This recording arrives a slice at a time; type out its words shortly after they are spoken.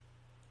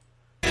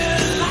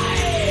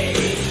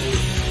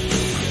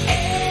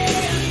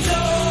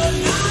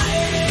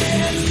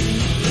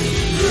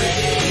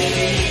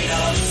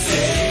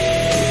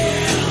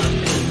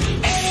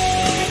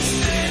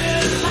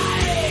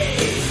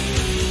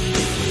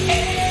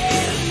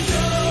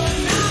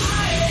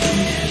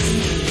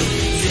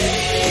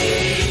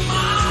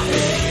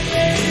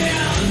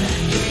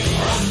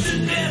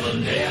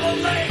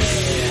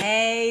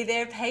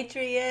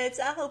Patriots.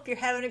 I hope you're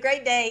having a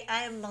great day.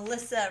 I am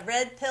Melissa,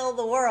 Red Pill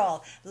the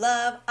World.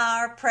 Love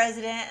our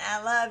president.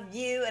 I love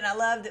you, and I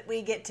love that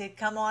we get to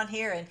come on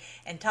here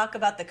and talk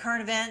about the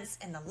current events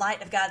in the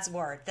light of God's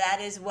Word. That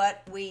is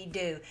what we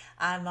do.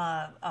 I'm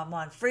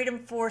on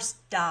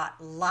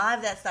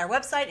freedomforce.live. That's our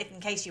website. If in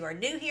case you are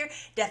new here,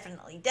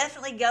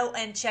 definitely go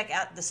and check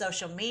out the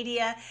social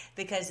media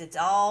because it's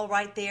all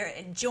right there,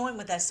 and join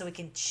with us so we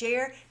can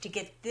share to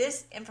get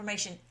this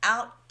information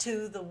out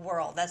to the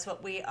world. That's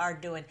what we are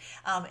doing.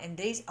 And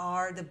these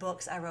are the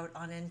books I wrote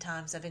on end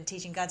times. I've been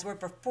teaching God's Word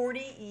for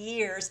 40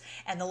 years,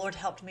 and the Lord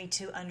helped me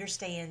to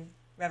understand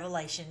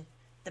Revelation,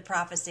 the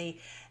prophecy,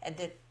 and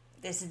that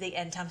this is the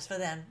end times for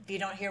them. If you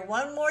don't hear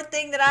one more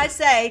thing that I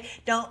say,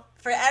 don't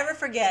forever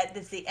forget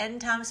that's the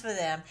end times for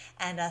them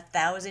and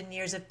 1,000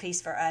 years of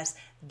peace for us.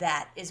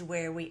 That is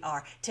where we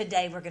are.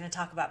 Today we're going to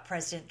talk about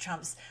President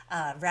Trump's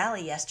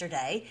rally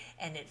yesterday,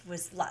 and it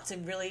was lots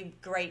of really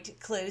great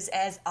clues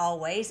as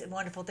always and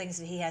wonderful things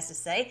that he has to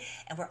say.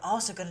 And we're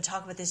also going to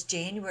talk about this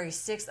January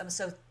 6th. I'm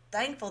so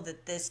thankful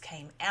that this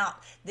came out.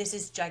 This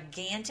is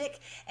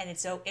gigantic, and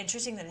it's so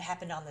interesting that it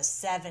happened on the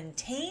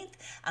 17th.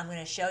 I'm going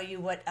to show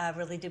you what I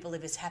really do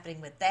believe is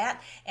happening with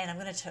that, and I'm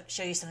going to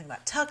show you something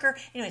about Tucker.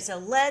 Anyway, so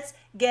let's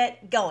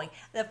get going.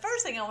 The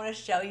first thing I want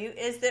to show you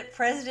is that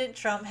President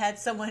Trump had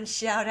someone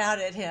shout out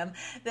at him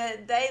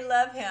that they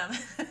love him.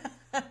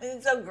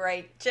 It's so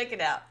great. Check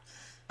it out.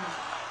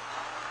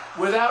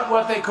 Without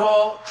what they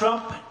call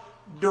Trump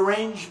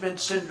derangement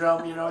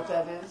syndrome, you know what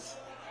that is?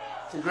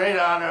 It's a great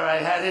honor. I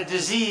had a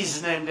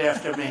disease named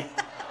after me.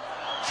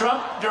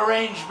 Trump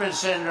derangement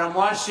syndrome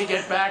wants to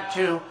get back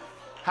to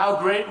how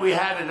great we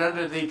had it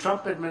under the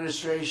Trump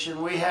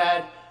administration. We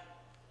had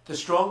the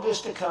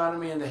strongest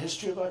economy in the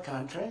history of our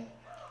country.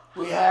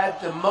 We had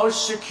the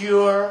most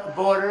secure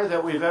border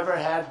that we've ever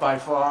had by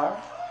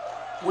far.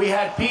 We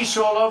had peace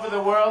all over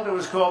the world. It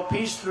was called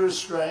peace through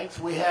strength.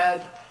 We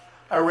had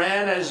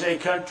Iran as a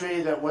country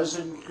that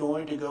wasn't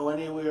going to go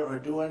anywhere or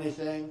do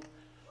anything.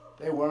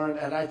 They weren't.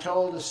 And I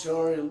told the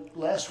story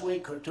last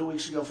week or 2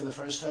 weeks ago for the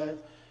first time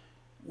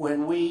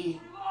when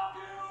we...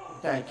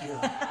 Thank you.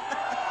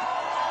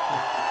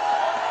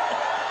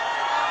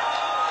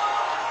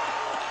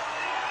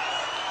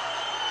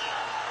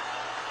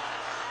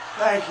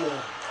 Thank you.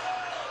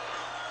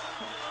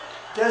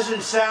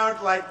 Doesn't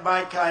sound like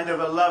my kind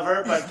of a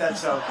lover, but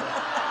that's okay.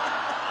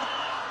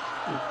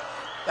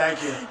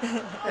 Thank you.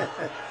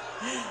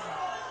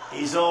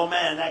 He's old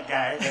man, that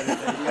guy.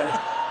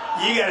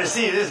 You got to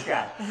see this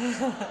guy.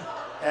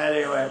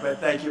 Anyway, but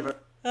thank you.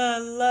 I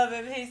love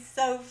him. He's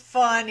so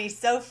fun. He's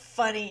so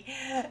funny.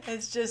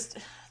 It's just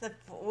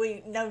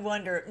no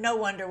wonder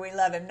we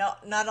love him.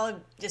 Not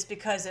only just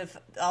because of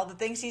all the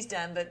things he's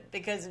done, but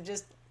because of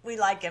just we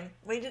like him.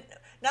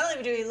 Not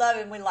only do we love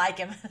him, we like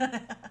him.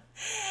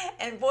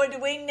 And boy, do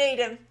we need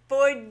him.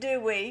 Boy,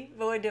 do we.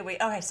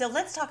 Okay, so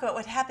let's talk about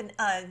what happened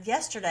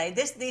yesterday.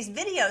 These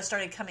videos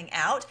started coming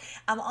out.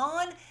 I'm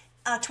on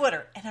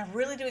Twitter, and I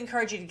really do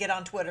encourage you to get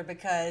on Twitter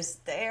because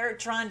they're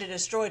trying to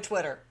destroy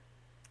Twitter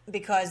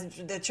because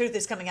the truth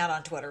is coming out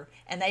on Twitter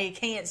and they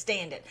can't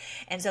stand it.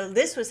 And so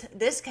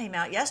this came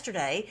out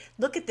yesterday.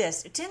 Look at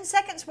this, 10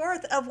 seconds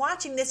worth of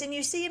watching this, and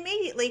you see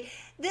immediately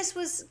this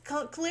was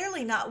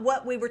clearly not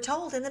what we were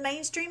told in the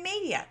mainstream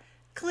media.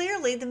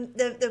 Clearly,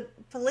 the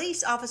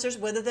police officers,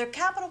 whether they're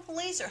Capitol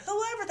Police or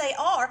whoever they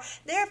are,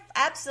 they're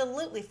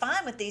absolutely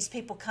fine with these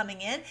people coming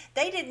in.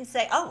 They didn't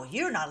say, oh, well,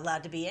 you're not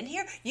allowed to be in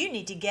here. You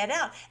need to get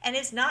out. And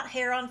it's not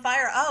hair on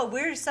fire. Oh,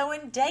 we're so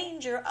in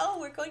danger. Oh,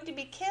 we're going to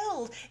be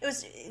killed.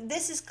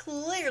 This is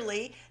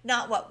clearly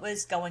not what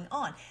was going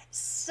on.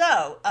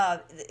 So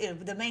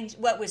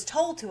what was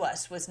told to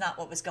us was not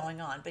what was going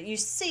on. But you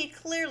see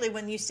clearly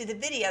when you see the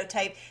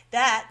videotape,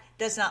 that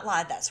does not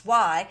lie. That's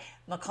why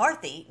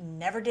McCarthy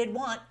never did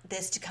want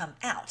this to come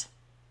out.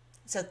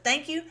 So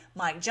thank you,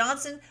 Mike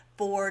Johnson,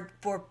 for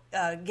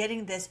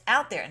getting this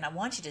out there. And I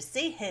want you to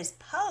see his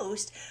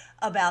post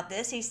about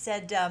this. He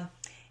said,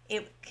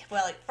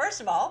 first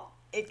of all,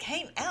 it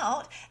came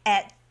out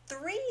at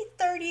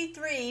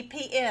 3:33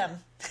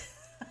 p.m.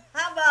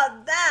 How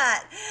about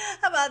that?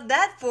 How about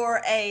that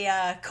for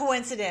a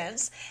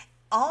coincidence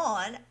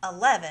on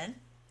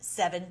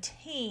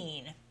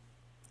 11/17?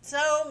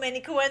 So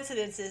many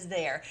coincidences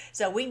there.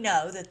 So we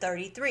know the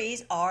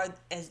 33s are,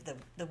 as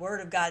the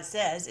Word of God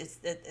says,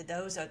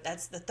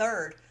 that's the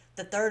third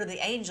of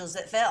the angels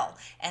that fell,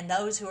 and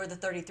those who are the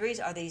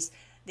 33s are these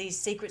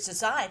secret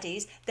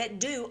societies that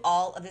do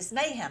all of this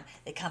mayhem.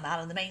 They come out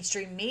on the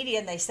mainstream media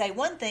and they say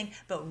one thing,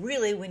 but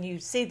really when you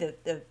see the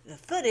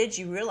footage,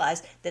 you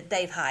realize that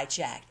they've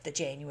hijacked the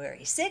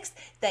January 6th,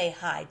 they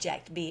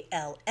hijacked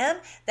BLM,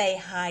 they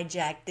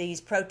hijacked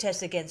these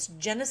protests against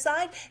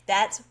genocide.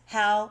 That's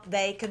how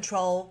they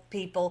control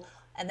people,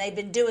 and they've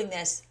been doing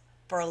this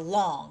for a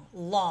long,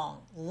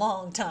 long,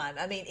 long time.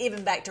 I mean,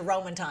 even back to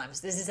Roman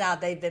times. This is how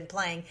they've been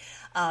playing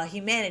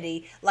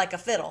humanity like a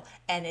fiddle.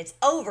 And it's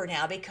over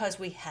now because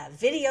we have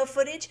video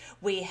footage.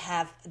 We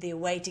have the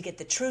way to get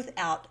the truth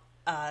out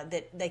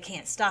that they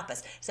can't stop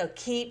us. So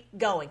keep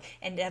going,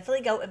 and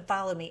definitely go and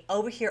follow me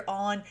over here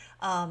on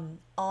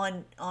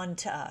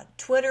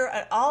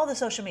Twitter, all the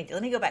social media.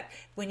 Let me go back.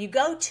 When you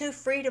go to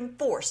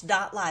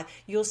freedomforce.live,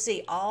 you'll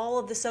see all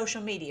of the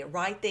social media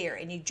right there,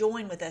 and you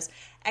join with us.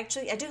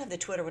 Actually, I do have the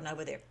Twitter one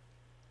over there.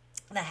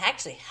 And I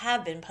actually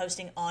have been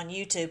posting on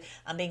YouTube.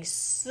 I'm being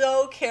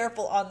so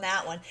careful on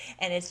that one,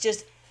 and it's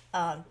just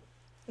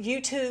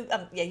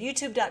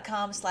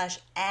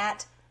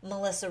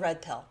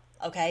youtube.com/@MelissaRedpill.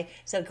 Okay,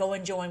 so go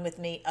and join with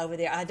me over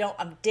there. I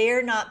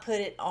dare not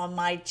put it on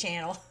my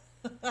channel.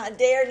 I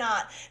dare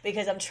not,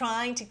 because I'm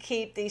trying to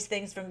keep these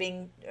things from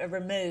being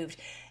removed.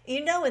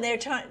 You know, when they're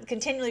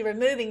continually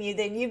removing you,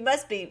 then you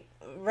must be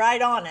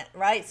right on it,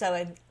 right? So,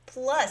 and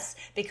plus,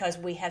 because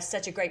we have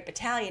such a great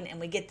battalion and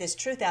we get this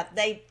truth out,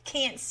 they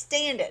can't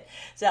stand it.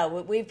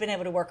 So we've been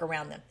able to work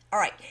around them. All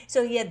right.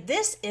 So yeah,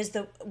 this is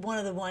one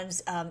of the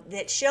ones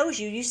that shows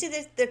you. You see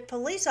that the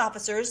police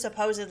officers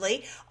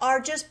supposedly are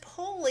just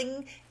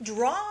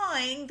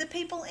drawing the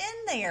people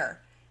in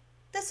there.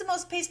 That's the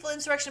most peaceful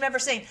insurrection I've ever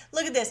seen.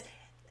 Look at this.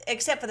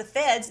 Except for the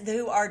feds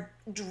who are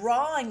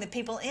drawing the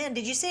people in.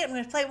 Did you see it? I'm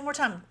going to play it one more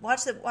time.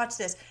 Watch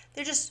this.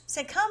 They're just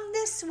saying, come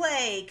this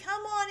way.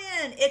 Come on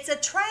in. It's a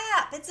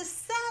trap. It's a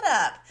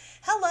setup.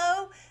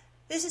 Hello.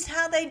 This is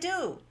how they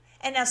do.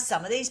 And now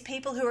some of these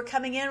people who are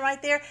coming in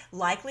right there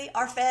likely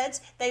are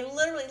feds. They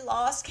literally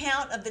lost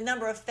count of the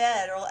number of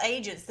federal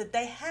agents that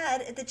they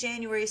had at the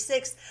January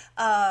 6th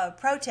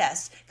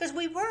protest, because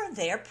we were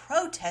there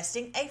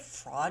protesting a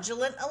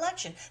fraudulent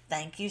election.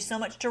 Thank you so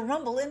much to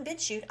Rumble and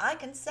BitChute. I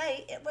can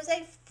say it was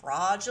a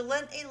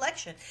fraudulent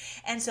election.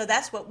 And so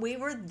that's what we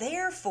were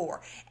there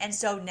for. And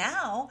so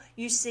now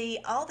you see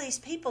all these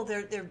people,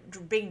 they're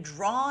being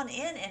drawn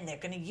in, and they're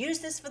going to use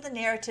this for the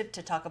narrative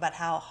to talk about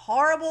how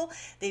horrible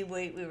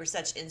we were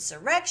such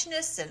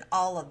insurrectionists and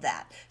all of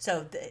that.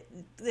 So the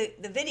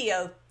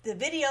video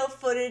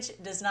footage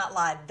does not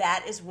lie.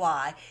 That is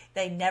why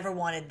they never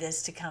wanted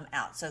this to come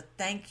out. So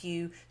thank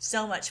you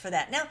so much for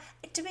that. Now,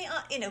 to be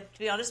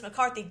honest,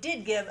 McCarthy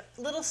did give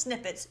little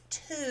snippets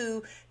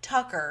to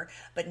Tucker,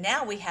 but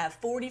now we have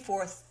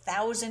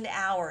 44,000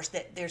 hours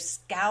that they're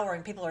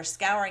scouring. People are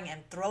scouring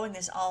and throwing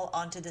this all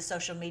onto the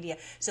social media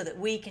so that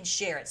we can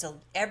share it. So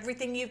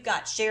everything you've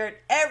got, share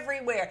it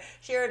everywhere.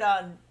 Share it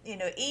on,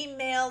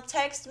 email,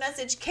 text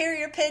message,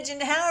 carrier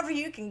pigeon, however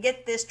you can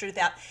get this truth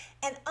out.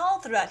 And all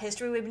throughout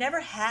history, we've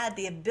never had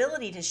the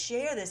ability to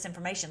share this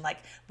information like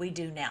we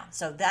do now.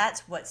 So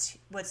that's what's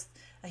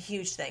a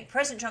huge thing.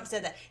 President Trump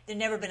said that there's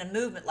never been a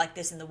movement like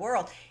this in the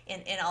world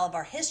in all of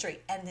our history.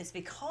 And it's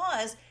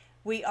because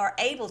we are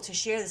able to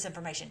share this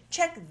information.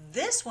 Check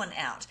this one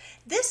out.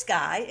 This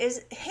guy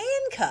is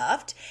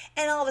handcuffed,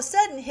 and all of a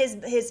sudden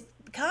his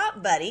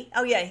cop buddy,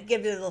 oh yeah, he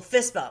gives it a little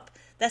fist bump.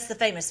 That's the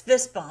famous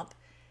fist bump.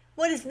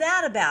 What is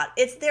that about?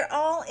 They're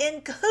all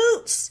in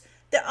cahoots.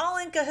 They're all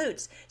in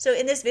cahoots. So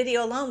in this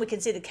video alone, we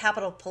can see the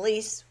Capitol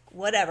Police,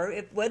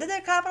 whether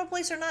they're Capitol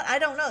Police or not, I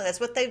don't know. That's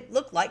what they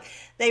look like.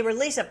 They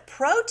release a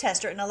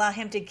protester and allow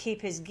him to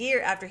keep his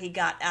gear after he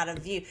got out of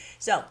view.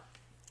 So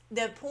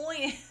the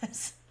point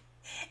is,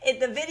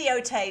 the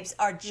videotapes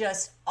are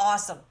just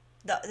awesome.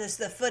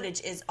 The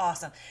footage is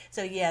awesome.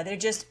 So yeah,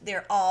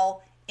 they're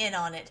all in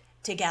on it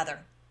together.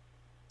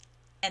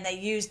 And they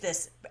use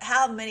this.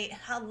 How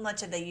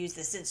much have they used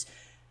this? Since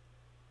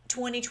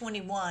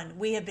 2021,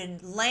 we have been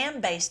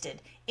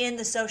lambasted in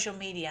the social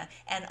media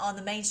and on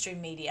the mainstream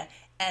media,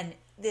 and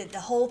the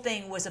whole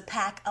thing was a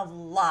pack of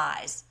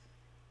lies.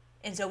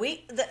 And so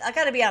I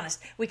got to be honest,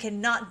 we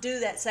cannot do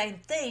that same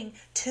thing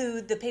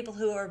to the people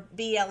who are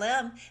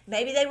BLM.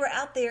 Maybe they were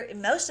out there,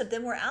 and most of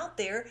them were out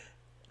there,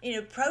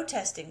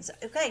 protesting. So,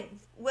 okay,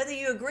 whether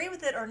you agree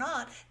with it or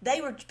not,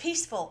 they were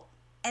peaceful,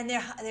 and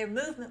their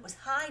movement was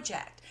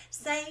hijacked.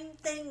 Same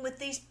thing with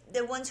the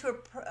ones who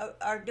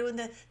are doing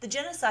the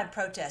genocide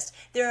protest.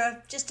 There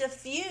are just a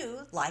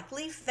few,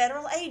 likely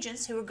federal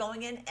agents, who are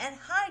going in and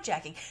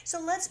hijacking. So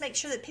let's make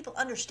sure that people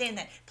understand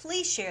that.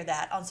 Please share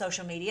that on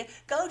social media.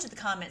 Go to the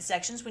comment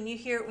sections when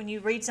you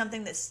read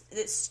something that's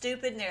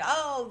stupid, and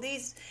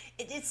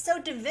it's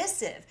so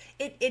divisive.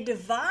 It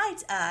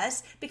divides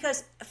us,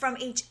 because from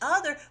each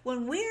other,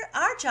 when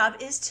our job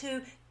is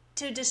to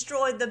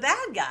destroy the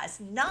bad guys,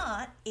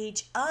 not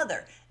each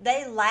other.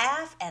 They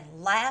laugh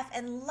and laugh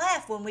and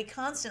laugh when we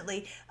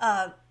constantly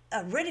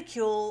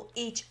ridicule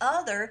each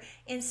other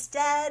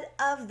instead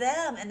of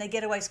them, and they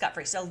get away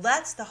scot-free. So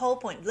that's the whole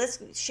point.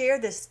 Let's share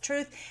this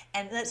truth,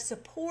 and let's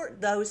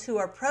support those who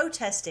are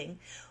protesting,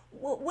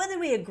 whether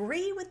we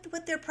agree with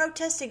what they're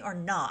protesting or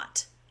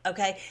not.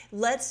 Okay,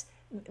 let's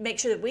make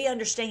sure that we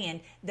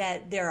understand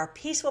that there are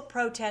peaceful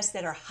protests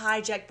that are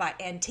hijacked by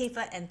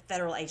Antifa and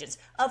federal agents.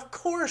 Of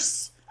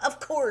course,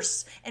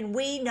 and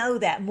we know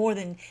that more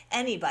than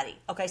anybody.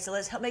 Okay, so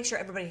let's make sure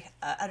everybody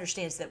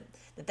understands that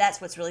that's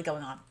what's really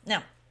going on.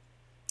 Now,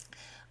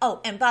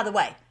 and by the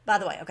way,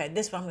 okay,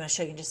 this one I'm going to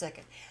show you in just a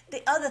second.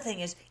 The other thing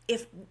is,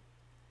 if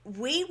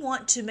we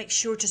want to make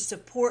sure to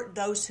support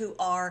those who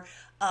are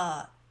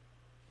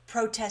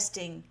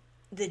protesting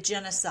the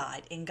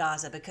genocide in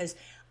Gaza, because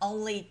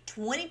only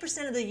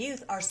 20% of the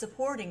youth are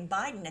supporting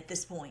Biden at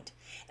this point.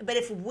 But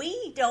if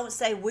we don't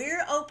say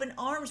we're open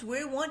arms,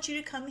 we want you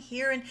to come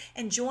here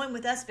and join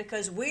with us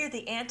because we're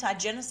the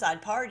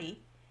anti-genocide party,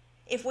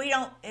 if we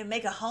don't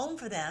make a home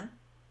for them,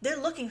 they're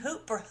looking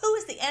for who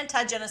is the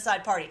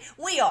anti-genocide party?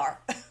 We are.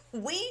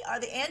 We are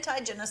the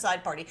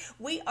anti-genocide party.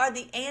 We are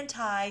the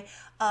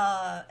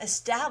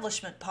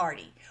anti-establishment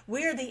party.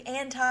 We're the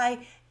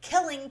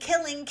anti-killing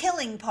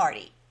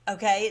party.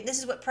 Okay, this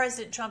is what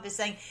President Trump is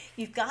saying.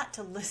 You've got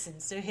to listen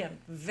to him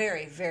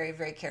very, very,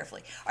 very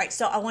carefully. All right,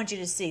 so I want you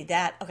to see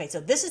that. Okay, so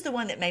this is the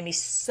one that made me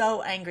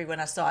so angry when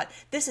I saw it.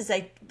 This is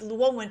a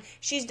woman,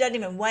 she doesn't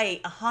even weigh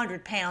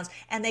 100 pounds,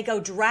 and they go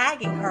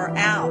dragging her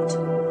out.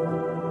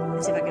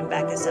 Let's see if I can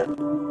back this up.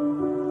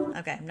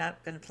 Okay, I'm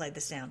not going to play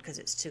the sound because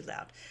it's too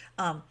loud.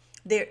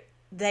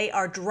 They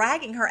are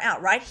dragging her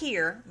out right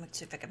here. Let me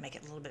see if I can make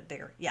it a little bit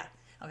bigger. Yeah.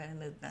 Okay, I'm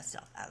going to move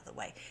myself out of the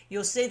way.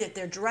 You'll see that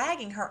they're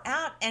dragging her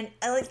out, and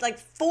at least like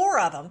 4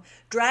 of them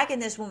dragging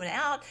this woman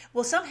out.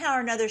 Well, somehow or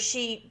another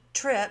she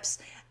trips,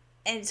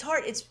 and it's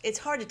hard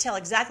to tell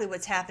exactly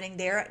what's happening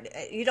there.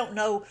 You don't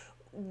know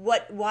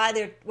why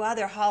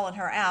they're hauling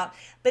her out.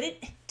 But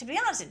to be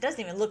honest, it doesn't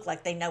even look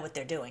like they know what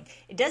they're doing.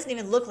 It doesn't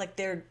even look like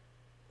they're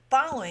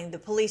following the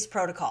police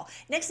protocol.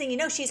 Next thing you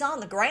know, she's on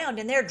the ground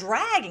and they're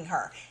dragging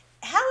her.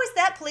 How is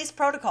that police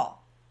protocol?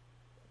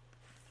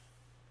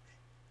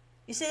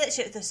 You see that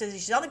so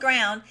she's on the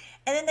ground,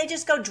 and then they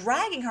just go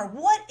dragging her.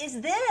 What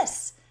is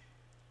this?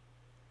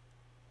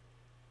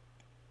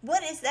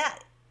 What is that?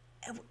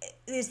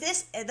 Is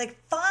this like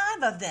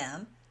 5 of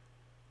them?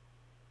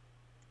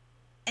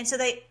 And so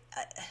they,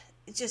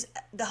 it's just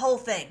the whole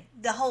thing.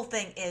 The whole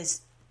thing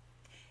is,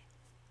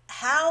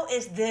 how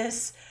is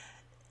this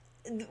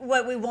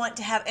what we want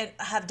to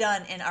have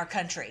done in our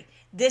country?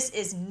 This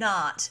is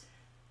not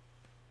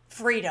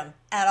freedom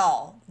at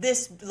all.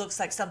 This looks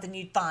like something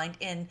you'd find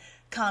in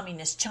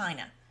communist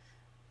China.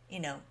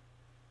 You know,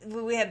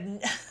 we have,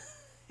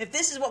 if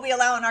this is what we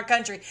allow in our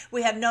country,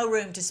 we have no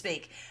room to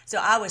speak. So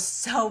I was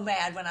so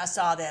mad when I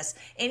saw this.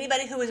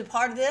 Anybody who was a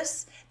part of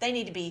this, they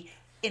need to be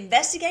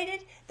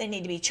investigated, they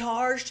need to be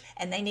charged,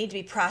 and they need to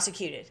be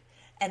prosecuted.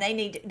 And they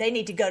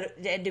need to go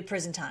and do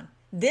prison time.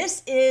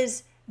 This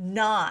is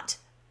not,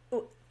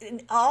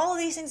 all of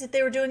these things that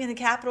they were doing in the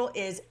Capitol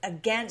is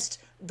against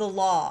the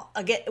law.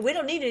 Again, we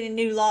don't need any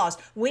new laws.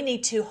 We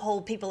need to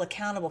hold people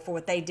accountable for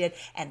what they did.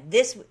 And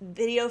this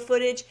video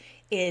footage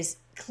is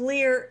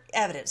clear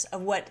evidence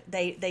of what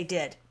they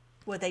did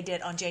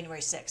on January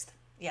 6th.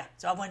 Yeah,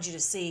 so I wanted you to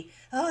see,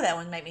 that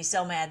one made me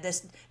so mad.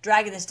 This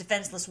dragging this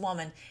defenseless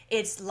woman,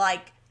 it's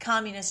like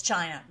communist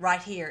China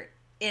right here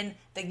in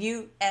the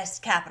U.S.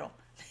 Capitol.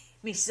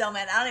 Me so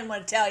mad. I don't even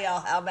want to tell y'all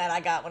how mad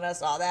I got when I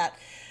saw that.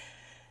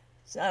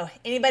 So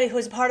anybody who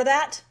was a part of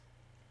that,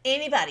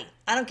 anybody,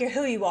 I don't care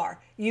who you are,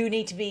 you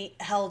need to be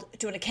held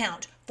to an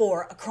account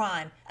for a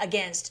crime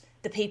against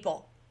the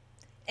people.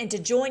 And to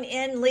join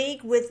in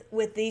league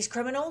with these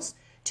criminals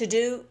to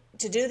do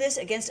this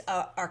against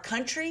our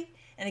country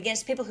and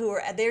against people who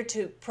are there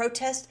to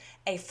protest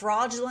a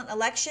fraudulent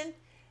election,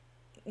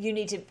 you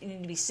need to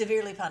be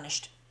severely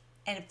punished.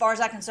 And as far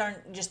as I'm concerned,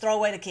 just throw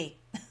away the key.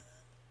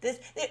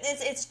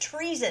 It's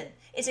treason.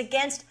 It's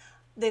against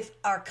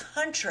our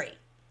country.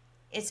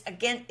 It's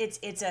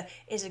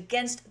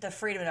against the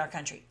freedom of our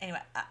country. Anyway,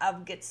 I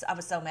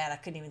was so mad I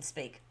couldn't even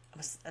speak.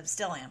 I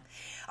still am.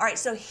 All right,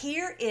 so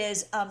here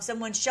is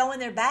someone showing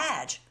their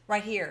badge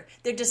right here.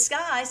 They're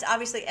disguised,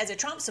 obviously, as a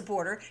Trump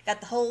supporter.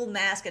 Got the whole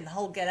mask and the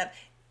whole getup.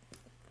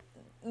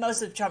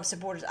 Most of the Trump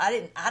supporters,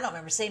 I don't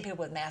remember seeing people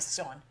with masks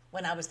on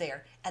when I was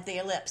there at the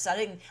Ellipse.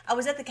 I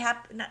was at the I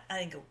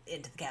didn't go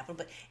into the Capitol,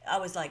 but I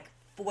was like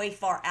way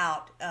far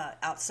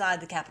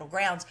outside the Capitol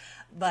grounds.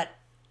 But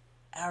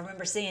I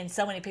remember seeing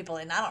so many people,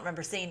 and I don't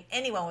remember seeing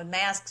anyone with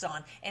masks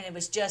on. And it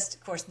was just,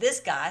 of course, this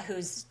guy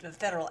who's a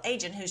federal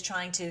agent who's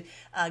trying to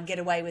get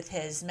away with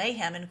his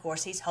mayhem. And, of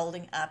course, he's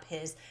holding up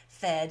his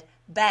Fed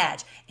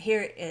badge.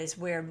 Here is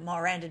where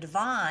Miranda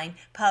Devine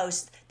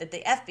posts that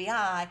the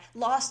FBI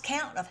lost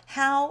count of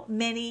how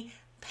many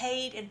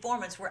paid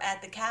informants were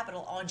at the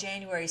Capitol on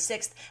January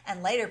 6th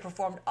and later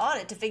performed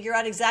audit to figure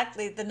out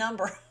exactly the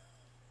number.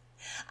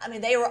 I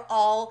mean, they were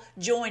all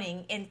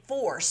joining in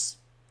force.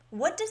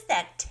 What does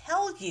that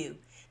tell you?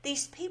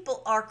 These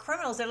people are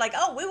criminals. They're like,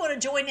 we want to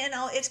join in.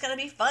 It's going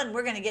to be fun.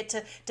 We're going to get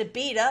to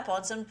beat up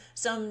on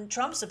some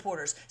Trump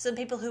supporters, some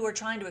people who are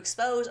trying to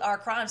expose our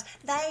crimes.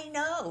 They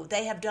know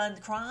they have done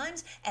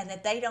crimes and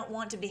that they don't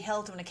want to be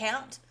held to an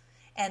account.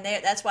 And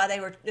that's why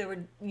they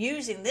were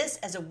using this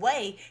as a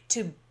way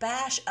to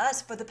bash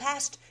us for the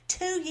past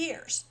 2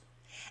 years.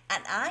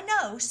 And I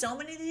know so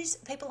many of these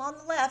people on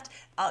the left,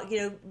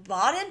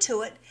 bought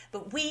into it,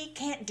 but we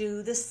can't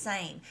do the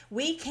same.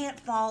 We can't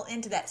fall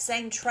into that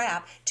same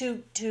trap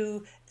to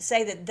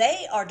say that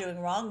they are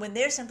doing wrong when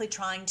they're simply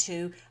trying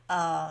to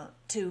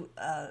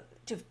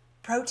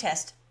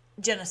protest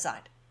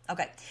genocide.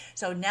 Okay,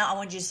 so now I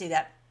want you to see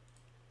that.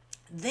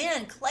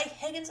 Then Clay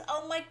Higgins,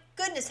 oh my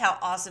goodness, how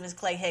awesome is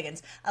Clay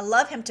Higgins? I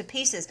love him to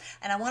pieces,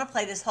 and I want to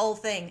play this whole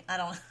thing.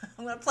 I'm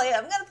gonna play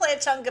a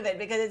chunk of it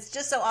because it's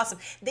just so awesome.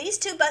 These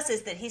two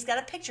buses that he's got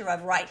a picture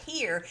of right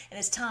here, and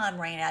his time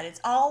ran out.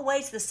 It's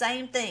always the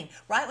same thing.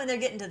 Right when they're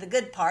getting to the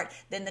good part,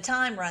 then the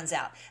time runs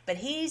out. But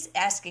he's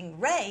asking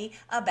Ray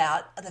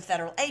about the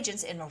federal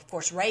agents, and of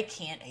course Ray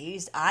can't.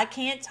 I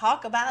can't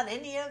talk about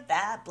any of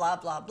that. Blah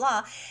blah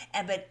blah.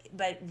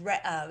 But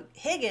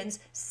Higgins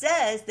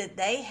says that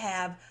they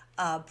have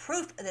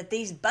proof that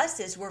these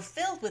buses were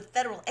filled with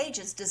federal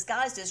agents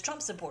disguised as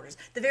Trump supporters.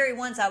 The very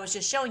ones I was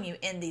just showing you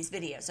in these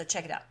videos. So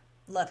check it out.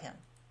 Love him.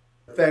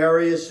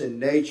 Nefarious in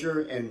nature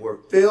and were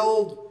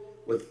filled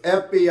with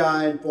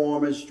FBI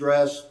informants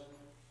dressed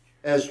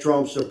as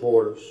Trump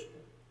supporters.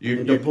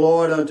 And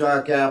deployed onto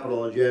our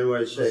Capitol on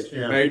January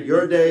 6th.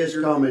 Your day is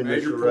coming,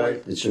 Mr.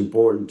 Ray. It's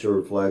important to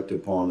reflect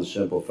upon the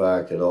simple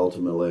fact that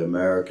ultimately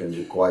Americans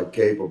are quite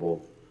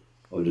capable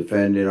of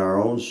defending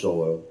our own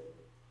soil,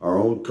 our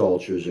own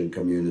cultures and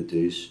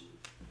communities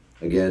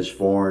against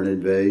foreign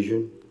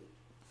invasion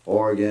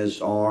or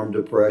against armed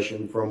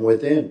oppression from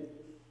within.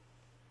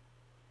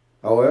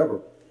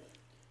 However,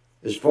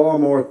 it's far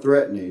more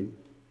threatening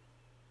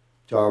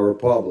to our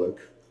republic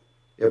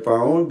if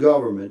our own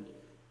government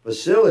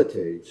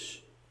facilitates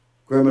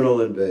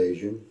criminal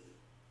invasion,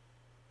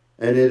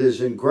 and it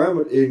is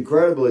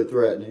incredibly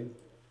threatening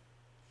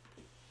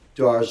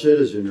to our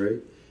citizenry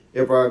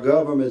if our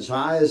government's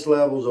highest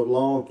levels of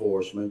law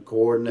enforcement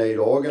coordinate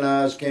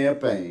organized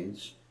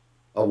campaigns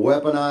of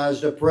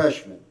weaponized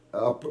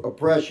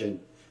oppression,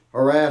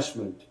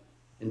 harassment,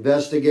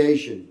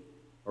 investigation,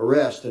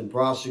 arrest and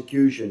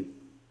prosecution,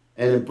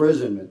 and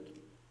imprisonment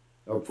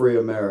of free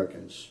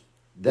Americans.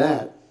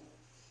 That,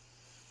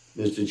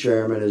 Mr.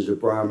 Chairman, is the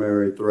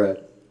primary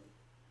threat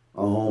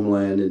our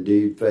homeland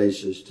indeed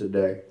faces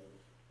today.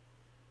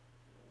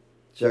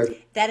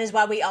 That is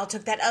why we all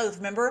took that oath.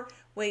 Remember,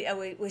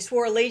 we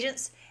swore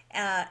allegiance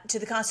to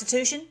the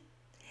Constitution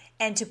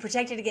and to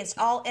protect it against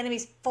all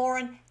enemies,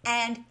 foreign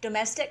and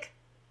domestic.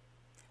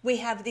 We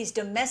have these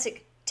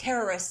domestic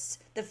terrorists,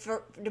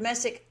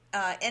 domestic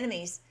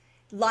enemies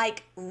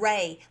like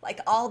Ray, like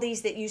all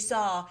these that you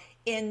saw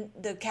in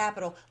the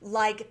Capitol,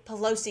 like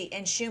Pelosi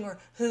and Schumer,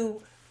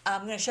 who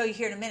I'm going to show you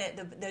here in a minute.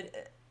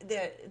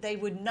 They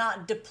would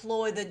not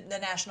deploy the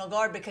National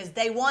Guard because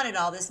they wanted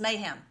all this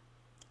mayhem.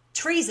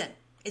 Treason.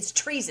 It's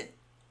treason.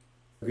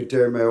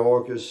 Secretary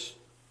Mayorkas,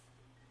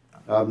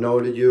 I've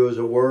noted you as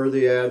a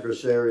worthy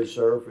adversary,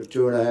 sir, for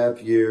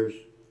 2.5 years.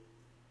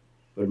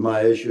 But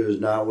my issue is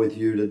not with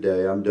you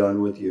today. I'm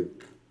done with you.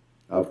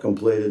 I've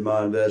completed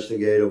my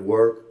investigative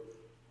work.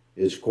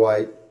 It's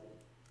quite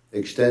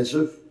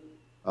extensive.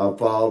 I've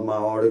filed my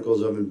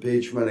articles of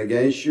impeachment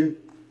against you.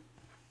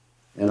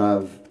 And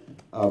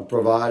I've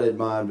provided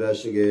my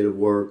investigative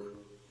work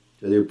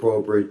to the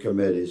appropriate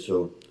committee.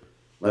 So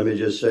let me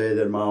just say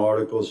that my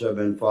articles have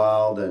been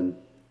filed and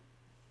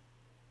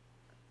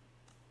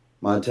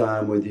my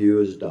time with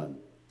you is done.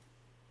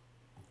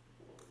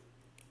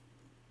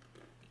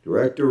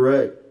 Director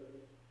Ray,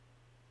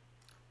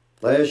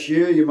 last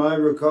year, you might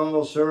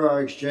recall, sir,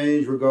 our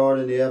exchange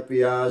regarding the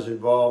FBI's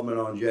involvement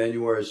on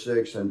January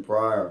 6th and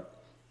prior.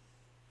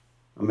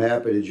 I'm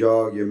happy to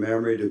jog your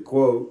memory to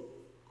quote,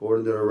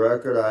 according to the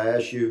record, I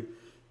asked you,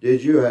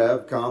 did you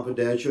have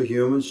confidential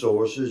human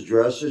sources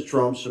dressed as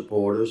Trump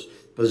supporters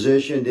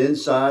positioned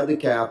inside the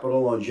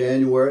Capitol on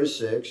January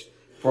 6th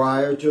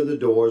prior to the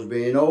doors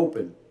being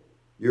opened?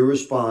 You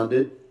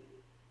responded,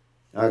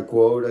 I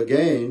quote,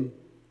 again,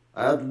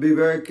 I have to be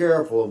very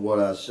careful of what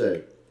I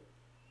say.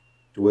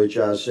 To which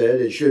I said,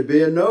 it should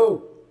be a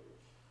no.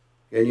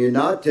 Can you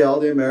not tell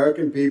the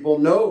American people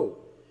no?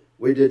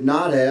 We did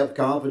not have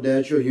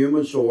confidential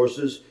human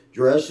sources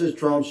dressed as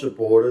Trump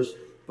supporters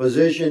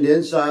positioned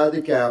inside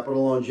the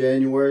Capitol on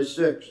January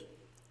 6th.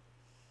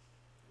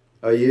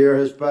 A year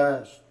has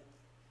passed.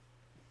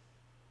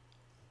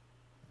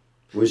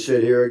 We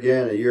sit here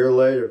again a year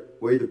later,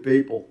 we the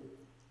people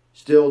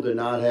still do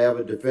not have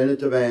a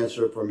definitive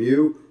answer from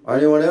you or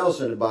anyone else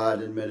in the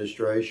Biden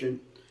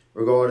administration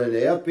regarding the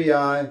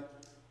FBI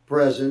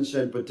presence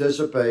and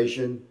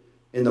participation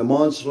in the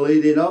months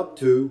leading up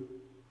to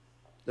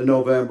the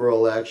November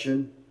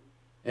election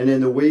and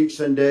in the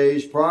weeks and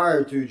days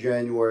prior to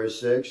January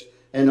 6th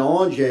and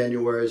on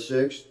January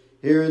 6th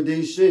here in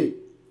D.C.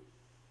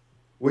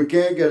 We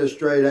can't get a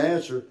straight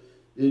answer,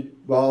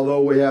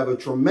 although we have a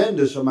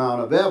tremendous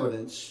amount of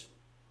evidence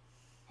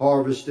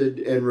harvested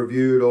and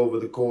reviewed over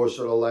the course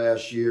of the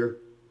last year,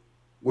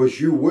 which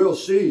you will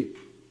see.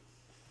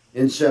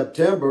 In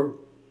September,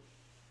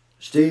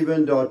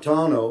 Stephen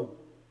D'Artano,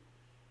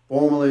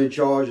 formerly in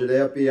charge of the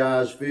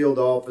FBI's field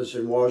office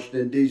in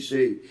Washington,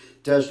 D.C.,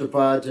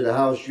 testified to the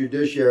House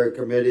Judiciary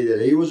Committee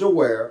that he was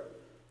aware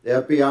the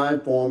FBI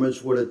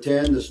informants would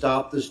attend the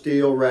Stop the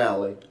Steal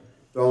rally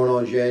thrown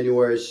on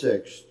January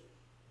 6th.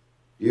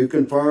 You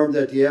confirmed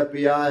that the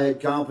FBI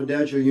had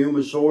confidential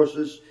human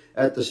sources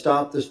at the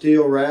Stop the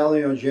Steal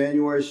rally on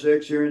January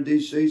 6th here in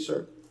D.C.,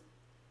 sir?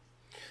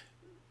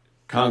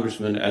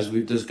 Congressman, as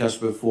we've discussed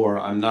before,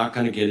 I'm not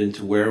going to get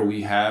into where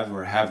we have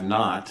or have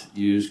not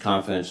used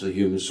confidential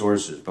human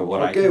sources. But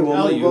what I can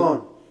tell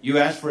you, you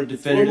asked for a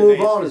definitive We'll move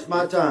answer. on. It's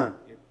my time.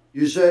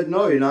 You said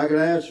no, you're not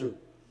going to answer.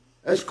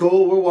 That's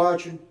cool. We're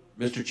watching.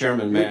 Mr.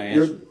 Chairman, may I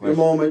answer the question?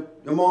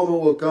 Your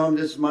moment will come.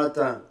 This is my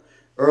time.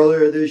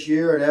 Earlier this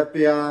year, an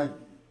FBI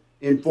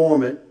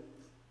informant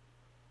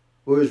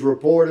who is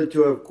reported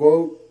to have,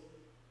 quote,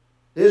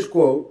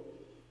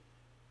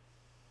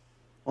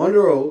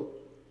 under oath,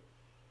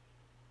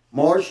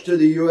 marched to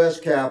the U.S.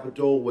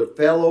 Capitol with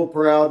fellow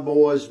Proud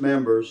Boys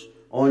members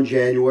on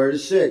January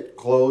 6th,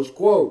 close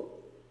quote.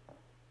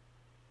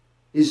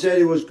 He said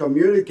he was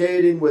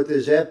communicating with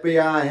his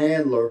FBI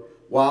handler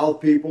while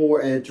people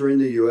were entering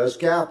the U.S.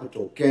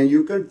 Capitol. Can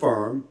you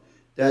confirm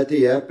that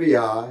the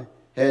FBI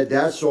had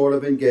that sort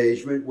of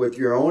engagement with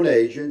your own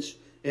agents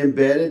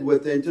embedded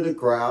into the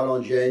crowd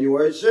on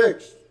January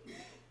 6th?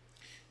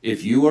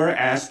 If you are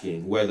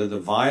asking whether the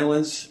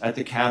violence at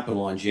the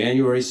Capitol on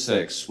January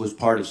 6th was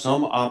part of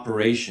some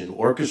operation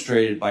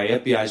orchestrated by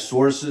FBI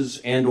sources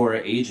and or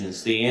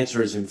agents, the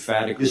answer is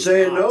emphatically You're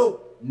saying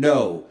no?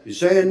 No. You're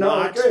saying no?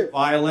 Not Okay.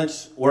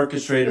 violence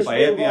orchestrated by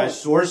FBI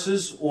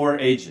sources or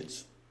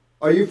agents.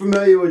 Are you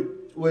familiar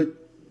with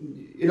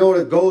you know what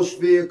a ghost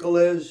vehicle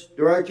is?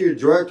 Director of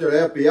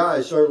the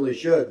FBI certainly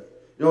should.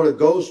 You know what a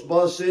ghost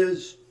bus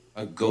is?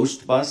 A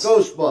ghost bus?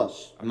 Ghost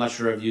bus. I'm not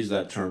sure I've used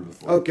that term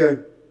before. Okay.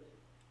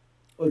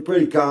 Well, it's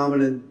pretty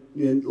common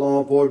in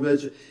law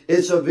enforcement.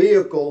 It's a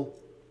vehicle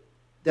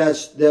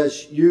that's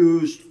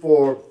used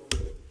for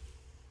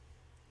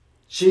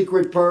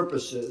secret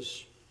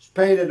purposes. It's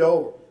painted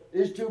over.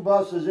 These two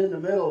buses in the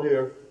middle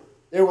here,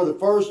 they were the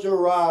first to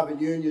arrive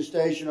at Union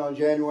Station on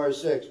January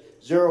 6th,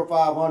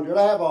 0500.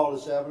 I have all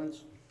this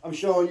evidence. I'm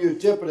showing you the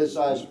tip of this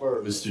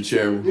iceberg. Mr.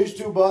 Chairman. These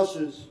two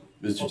buses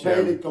Mr. are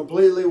Chairman. painted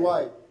completely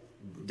white.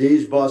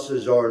 These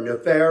buses are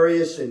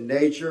nefarious in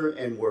nature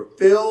and were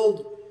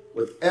filled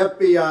with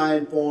FBI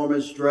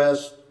informants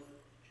dressed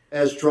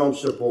as Trump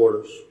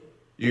supporters.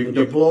 And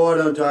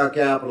deployed onto our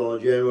Capitol on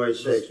January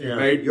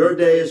 6th. Your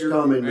day is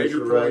coming,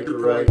 Mr.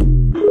 Ray.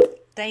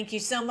 Thank you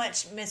so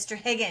much, Mr.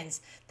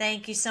 Higgins.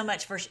 Thank you so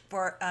much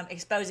for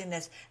exposing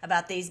this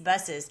about these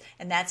buses.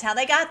 And that's how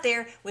they got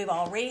there. We've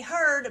already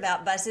heard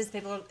about buses,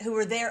 people who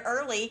were there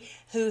early,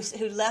 who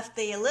left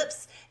the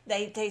ellipse.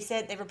 They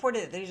said, they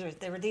reported that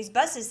there were these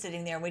buses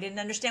sitting there. We didn't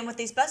understand what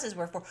these buses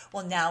were for.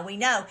 Well, now we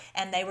know.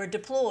 And they were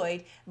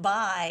deployed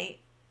by,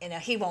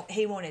 he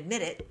won't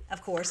admit it,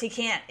 of course. He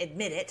can't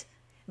admit it.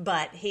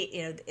 But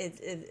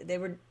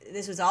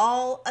this was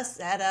all a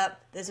setup.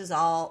 This was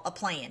all a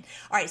plan.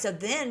 All right. So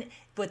then,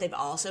 what they've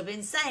also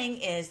been saying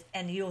is,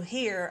 and you'll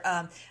hear,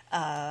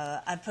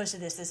 I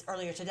posted this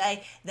earlier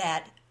today,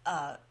 that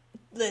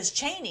Liz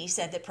Cheney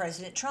said that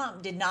President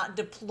Trump did not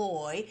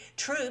deploy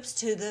troops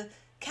to the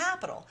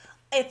Capitol.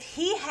 If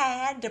he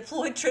had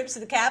deployed troops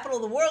to the Capitol,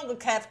 the world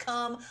would have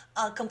come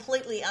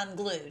completely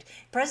unglued.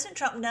 President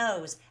Trump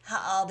knows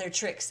all their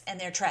tricks and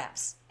their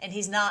traps, and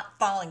he's not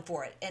falling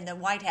for it, and the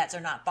white hats are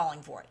not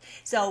falling for it.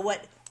 So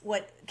what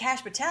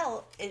Kash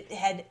Patel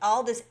had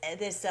all this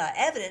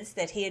evidence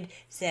that he had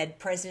said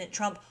President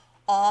Trump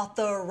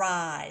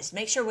authorized.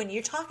 Make sure when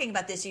you're talking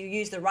about this, you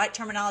use the right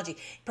terminology.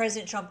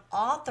 President Trump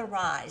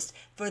authorized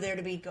for there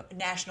to be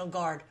National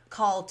Guard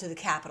called to the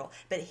Capitol,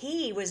 but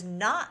he was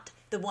not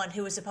the one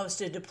who was supposed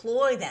to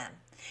deploy them.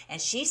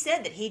 And she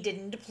said that he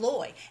didn't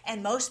deploy.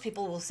 And most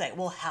people will say,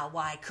 well,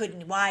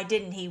 why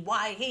didn't he?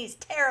 Why? He's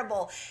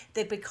terrible.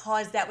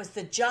 Because that was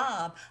the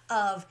job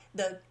of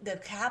the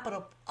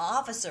Capitol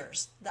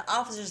officers, the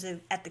officers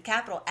at the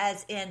Capitol,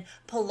 as in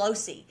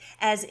Pelosi,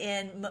 as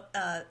in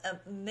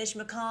Mitch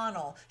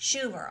McConnell,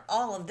 Schumer,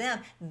 all of them.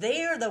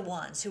 They're the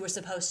ones who were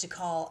supposed to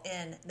call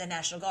in the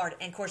National Guard.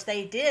 And of course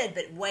they did,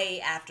 but way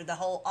after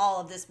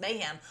all of this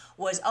mayhem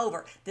was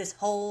over. This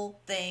whole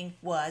thing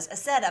was a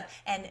setup.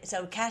 And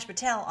so Kash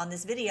Patel on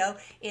this video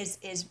is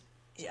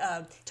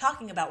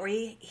talking about where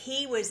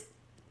he was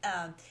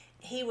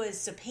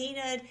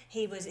subpoenaed.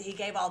 He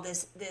gave all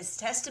this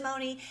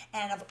testimony,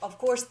 and of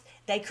course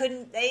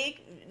they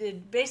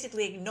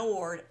basically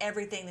ignored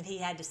everything that he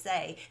had to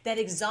say that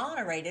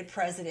exonerated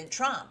President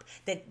Trump,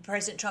 that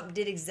President Trump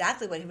did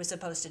exactly what he was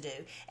supposed to do.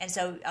 And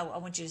so I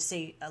want you to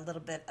see a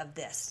little bit of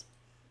this.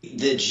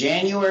 The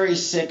January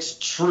 6th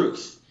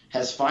truth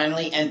has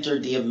finally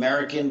entered the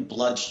American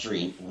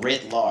bloodstream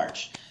writ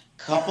large.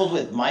 Coupled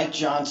with Mike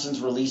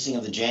Johnson's releasing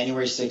of the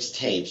January 6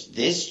 tapes,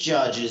 this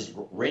judge's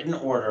written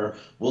order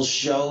will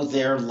show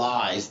their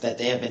lies that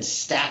they have been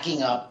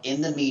stacking up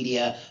in the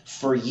media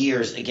for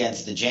years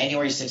against the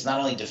January 6, not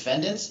only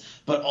defendants,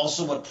 but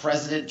also what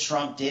President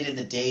Trump did in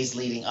the days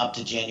leading up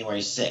to January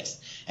 6th.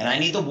 And I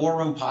need the War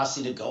Room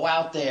posse to go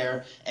out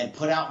there and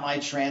put out my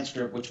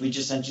transcript, which we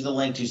just sent you the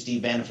link to,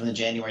 Steve Bannon, from the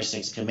January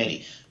 6th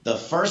committee. The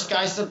first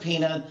guy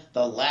subpoenaed,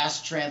 the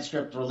last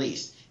transcript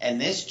released. And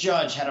this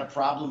judge had a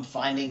problem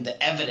finding the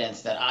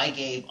evidence that I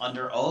gave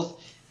under oath.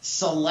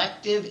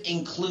 Selective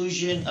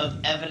inclusion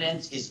of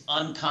evidence is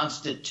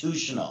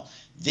unconstitutional.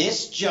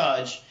 This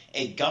judge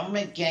a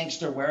government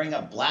gangster wearing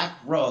a black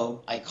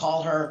robe. I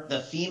call her the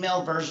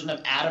female version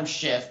of Adam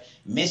Schiff.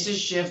 Mrs.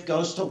 Schiff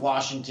goes to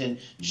Washington,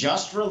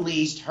 just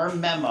released her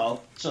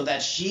memo so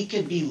that she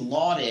could be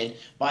lauded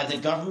by the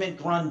government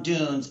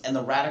grundoons and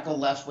the radical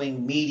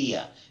left-wing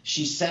media.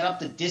 She set up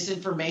the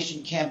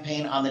disinformation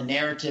campaign on the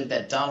narrative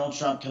that Donald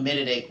Trump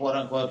committed a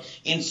quote-unquote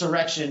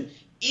insurrection,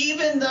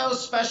 even though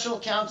Special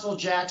Counsel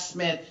Jack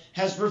Smith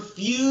has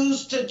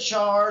refused to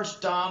charge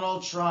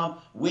Donald Trump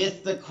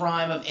with the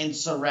crime of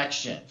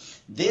insurrection.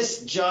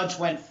 This judge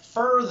went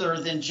further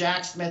than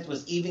Jack Smith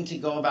was even to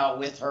go about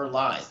with her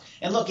lies.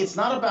 And look, it's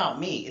not about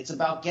me. It's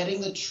about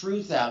getting the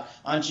truth out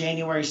on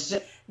January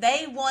 6th.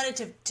 They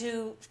wanted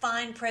to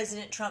find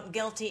President Trump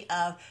guilty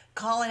of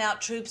calling out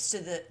troops to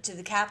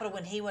the Capitol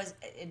when he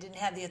didn't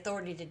have the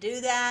authority to do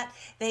that.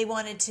 They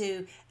wanted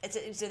to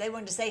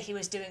say he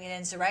was doing an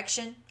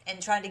insurrection and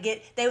trying to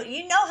get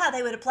you know how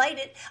they would have played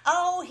it.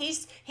 Oh,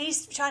 he's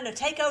trying to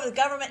take over the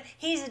government.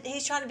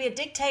 He's trying to be a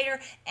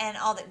dictator and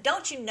all that.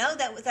 Don't you know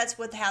that's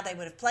how they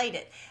would have played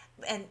it?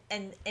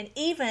 And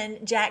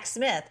even Jack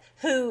Smith,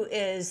 who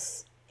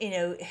is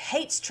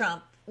hates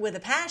Trump with a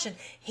passion,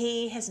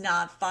 he has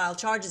not filed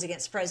charges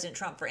against President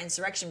Trump for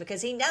insurrection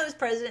because he knows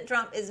President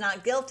Trump is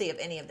not guilty of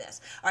any of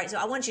this. All right, so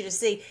I want you to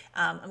see,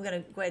 I'm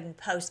going to go ahead and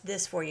post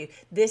this for you.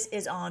 This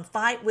is on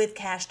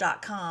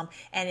fightwithcash.com,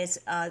 and it's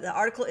the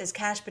article is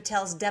Kash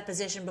Patel's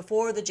deposition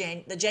before the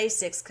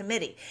J6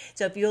 committee.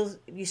 So if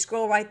you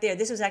scroll right there,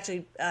 this was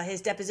actually,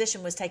 his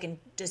deposition was taken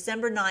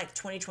December 9th,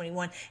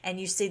 2021, and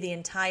you see the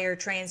entire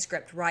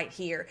transcript right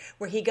here,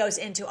 where he goes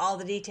into all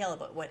the detail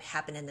about what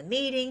happened in the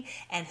meeting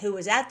and who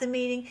was at the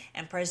meeting.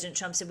 And President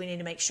Trump said we need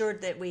to make sure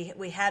that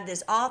we have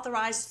this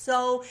authorized,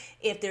 so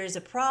if there is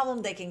a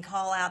problem, they can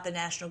call out the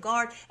National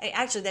Guard.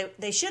 Actually,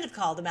 they should have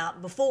called them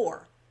out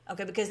before,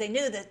 okay, because they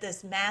knew that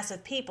this mass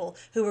of people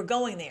who were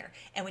going there.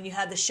 And when you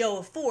have the show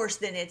of force,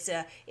 then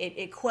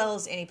it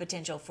quells any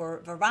potential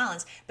for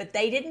violence. But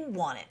they didn't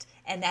want it,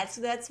 and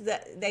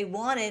they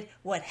wanted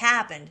what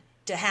happened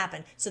to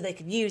happen so they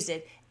could use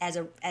it as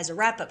a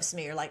wrap-up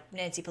smear like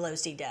Nancy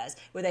Pelosi does,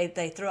 where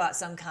they throw out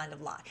some kind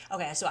of lie.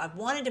 Okay, so I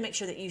wanted to make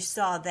sure that you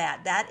saw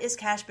that. That is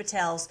Kash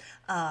Patel's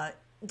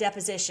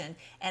deposition,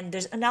 and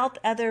there's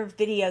another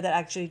video that I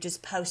actually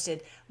just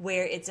posted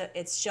where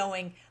it's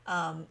showing,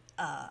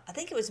 I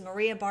think it was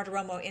Maria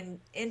Bartiromo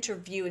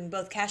interviewing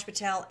both Kash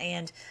Patel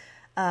and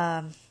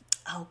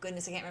oh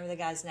goodness, I can't remember the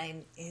guy's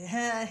name.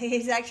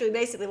 He's actually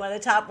basically one of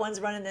the top ones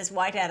running this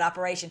White Hat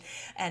operation,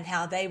 and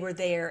how they were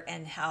there,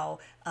 and how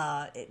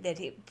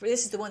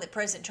this is the one that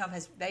President Trump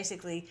has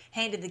basically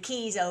handed the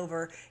keys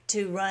over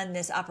to run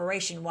this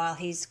operation while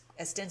he's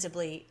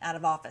ostensibly out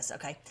of office.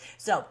 Okay,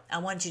 so I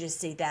want you to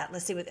see that.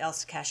 Let's see what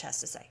else Kash has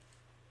to say.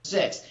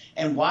 6.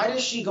 And why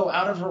does she go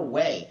out of her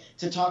way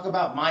to talk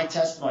about my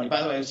testimony?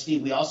 By the way,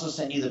 Steve, we also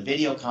sent you the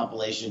video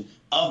compilation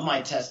of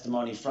my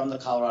testimony from the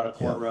Colorado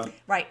courtroom.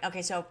 Right.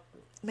 Okay. So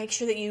make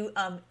sure that you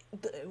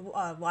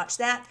watch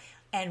that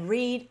and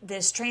read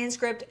this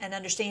transcript and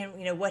understand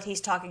what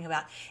he's talking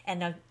about.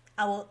 And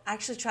I will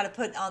actually try to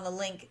put on the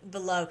link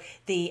below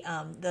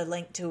the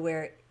link to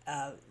where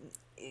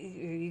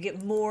you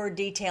get more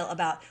detail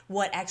about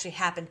what actually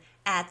happened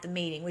at the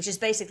meeting, which is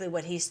basically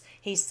what he's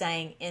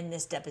saying in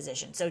this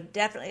deposition. So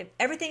definitely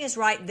everything is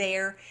right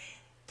there,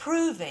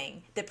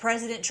 proving that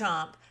President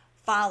Trump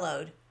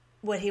followed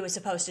what he was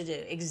supposed to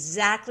do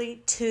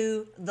exactly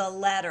to the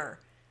letter.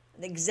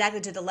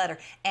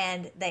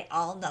 And they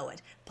all know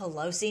it.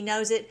 Pelosi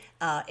knows it.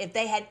 If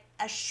they had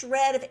a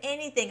shred of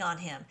anything on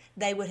him,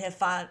 they would have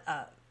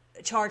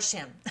charged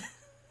him.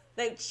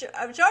 They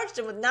charged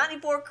him with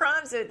 94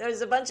 crimes.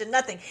 There's a bunch of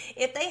nothing.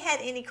 If they had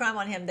any crime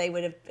on him, they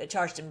would have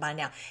charged him by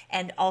now.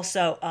 And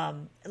also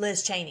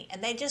Liz Cheney.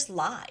 And they just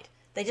lied.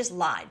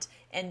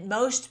 And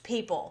most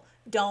people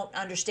don't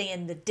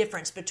understand the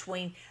difference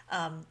between,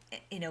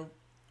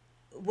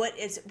 what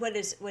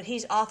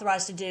he's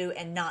authorized to do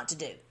and not to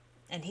do.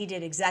 And he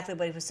did exactly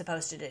what he was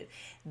supposed to do.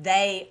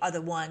 They are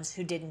the ones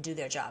who didn't do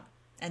their job.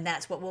 And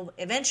that's what will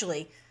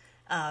eventually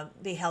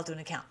be held to an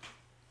account.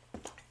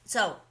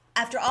 So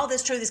after all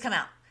this truth has come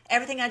out,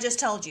 everything I just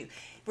told you,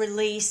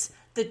 release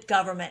the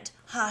government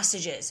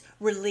hostages,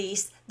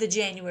 release the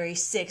January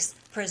 6th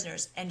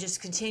prisoners, and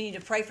just continue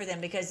to pray for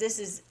them, because this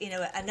is,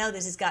 I know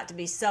this has got to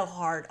be so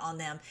hard on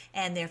them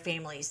and their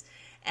families,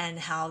 and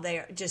how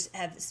they just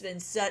have been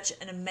such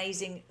an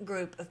amazing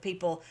group of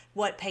people.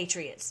 What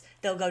patriots.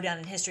 They'll go down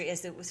in history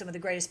as some of the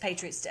greatest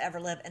patriots to ever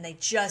live, and they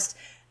just,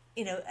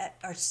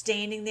 are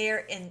standing there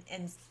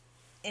in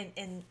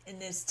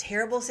this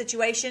terrible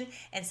situation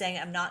and saying,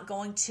 I'm not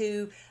going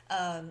to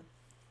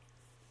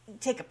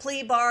take a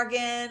plea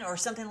bargain or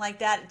something like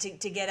that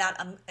to get out,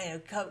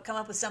 come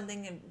up with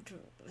something,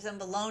 some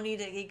baloney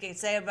that he could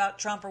say about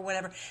Trump or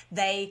whatever.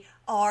 They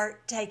are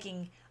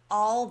taking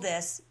all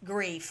this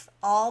grief,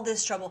 all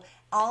this trouble,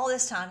 all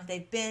this time.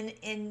 They've been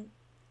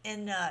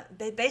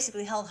they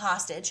basically held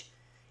hostage,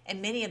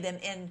 and many of them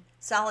in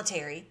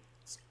solitary.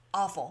 It's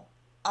awful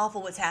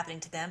what's happening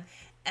to them.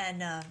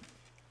 And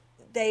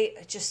they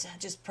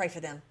just pray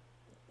for them.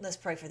 Let's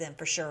pray for them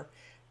for sure.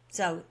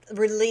 So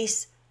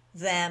release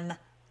them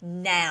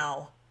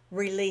now.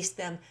 Release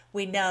them.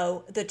 We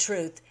know the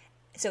truth.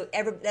 So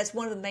that's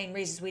one of the main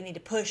reasons we need to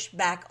push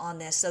back on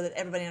this, so that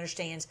everybody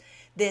understands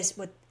this.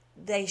 What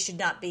they should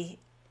not be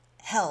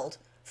held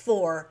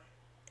for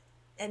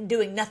and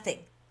doing nothing.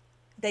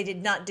 They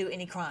did not do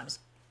any crimes.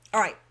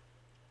 All right.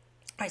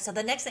 So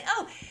the next thing.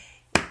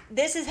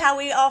 This is how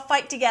we all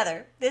fight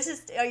together.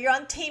 You're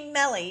on Team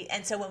Melly,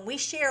 and so when we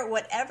share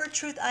whatever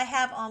truth I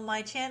have on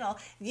my channel,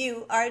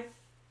 you are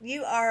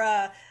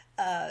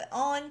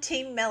on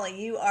Team Melly.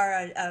 You are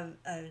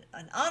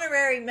an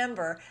honorary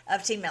member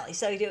of Team Melly.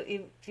 So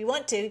if you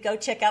want to, go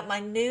check out my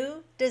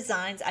new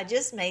designs. I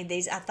just made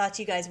these. I thought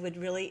you guys would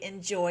really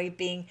enjoy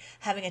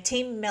having a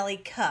Team Melly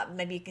cup.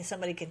 Maybe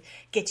somebody can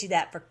get you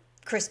that for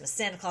Christmas.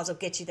 Santa Claus will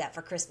get you that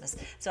for Christmas.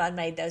 So I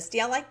made those. Do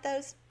y'all like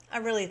those? I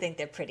really think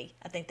they're pretty.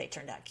 I think they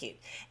turned out cute.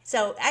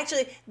 So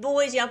actually,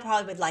 boys, y'all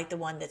probably would like the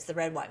one that's the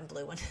red, white, and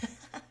blue one.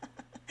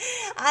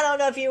 I don't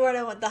know if you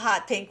want the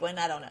hot pink one.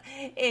 I don't know.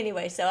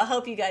 Anyway, so I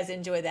hope you guys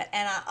enjoy that.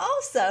 And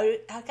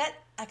I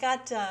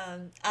got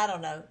I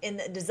don't know, in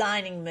the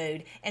designing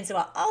mood. And so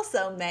I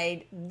also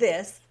made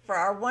this for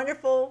our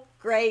wonderful,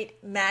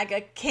 great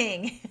MAGA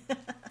king.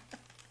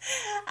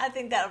 I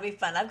think that'll be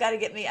fun. I've got to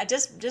get me. I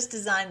just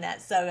designed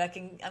that, so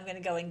I'm going to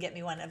go and get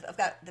me one. I've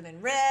got them in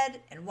red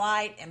and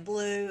white and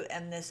blue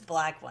and this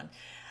black one. I'm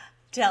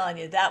telling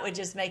you, that would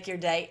just make your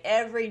day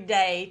every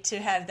day to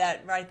have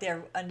that right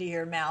there under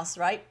your mouse,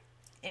 right?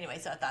 Anyway,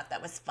 so I thought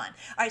that was fun.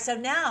 All right, so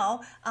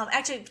now,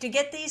 actually, to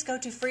get these, go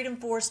to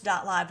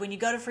freedomforce.live. When you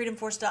go to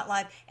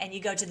freedomforce.live and you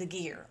go to the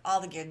gear, all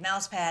the gear,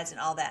 mouse pads and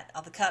all that,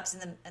 all the cups,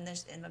 and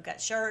I've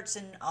got shirts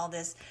and all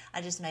this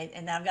I just made.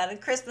 And now I've got a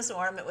Christmas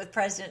ornament with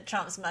President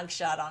Trump's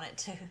mugshot on it,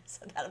 too.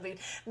 So that'll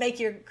make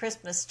your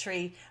Christmas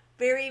tree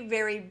very,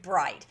 very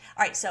bright.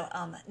 All right, so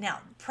now,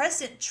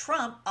 President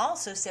Trump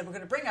also said we're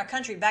going to bring our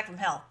country back from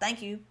hell.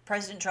 Thank you,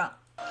 President Trump.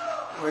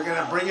 We're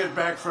going to bring it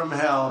back from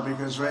hell,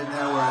 because right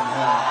now we're in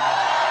hell.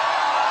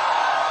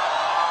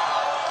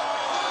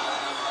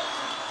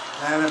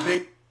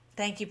 And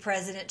Thank you,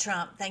 President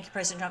Trump. Thank you,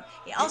 President Trump.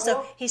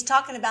 He's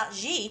talking about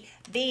Xi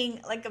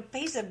being like a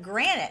piece of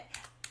granite.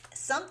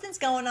 Something's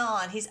going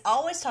on. He's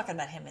always talking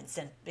about him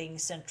being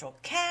central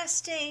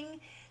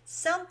casting.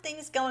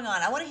 Something's going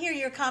on. I want to hear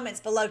your comments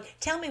below.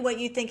 Tell me what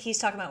you think he's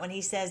talking about when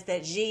he says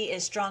that Xi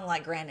is strong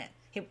like granite,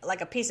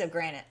 like a piece of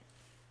granite.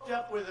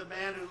 Up with a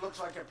man who looks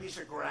like a piece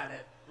of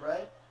granite,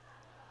 right?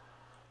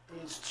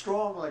 He's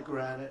strong like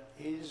granite.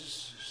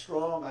 He's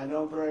strong. I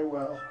know very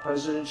well.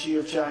 President Xi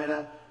of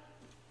China.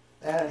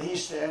 And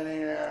he's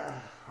standing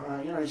there,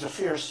 he's a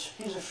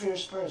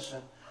fierce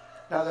person.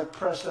 Now, the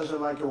press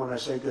doesn't like it when I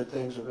say good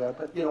things about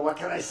it, but, what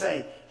can I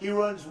say? He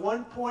runs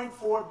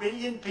 1.4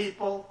 billion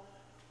people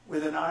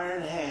with an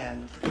iron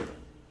hand,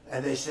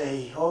 and they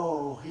say,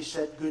 oh, he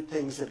said good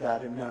things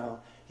about him now.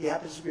 He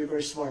happens to be a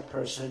very smart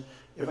person.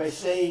 If I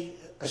say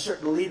a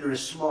certain leader is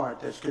smart,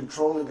 that's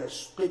controlling a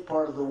big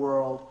part of the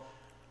world,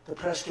 the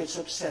press gets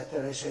upset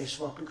that I say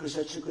smart because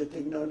that's a good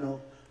thing. No.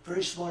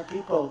 Very smart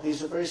people.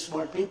 These are very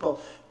smart people,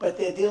 but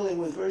they're dealing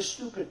with very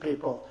stupid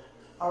people.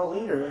 Our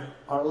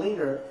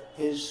leader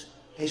is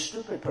a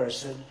stupid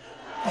person.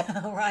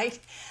 Right?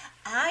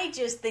 I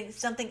just think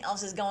something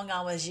else is going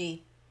on with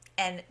Xi,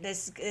 and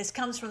this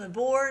comes from the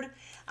board.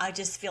 I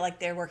just feel like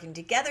they're working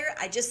together.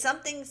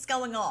 Something's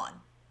going on.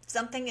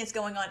 Something is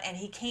going on, and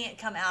he can't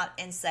come out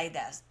and say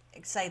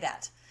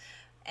that.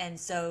 And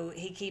so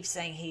he keeps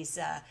saying he's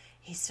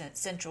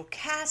central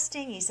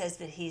casting. He says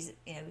that he's,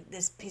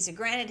 this piece of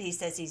granite. He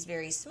says he's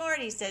very smart.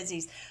 He says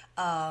he's,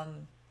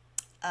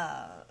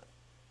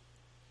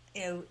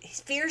 he's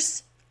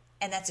fierce,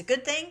 and that's a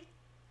good thing.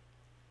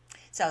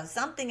 So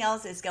something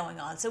else is going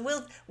on.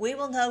 So we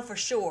will know for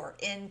sure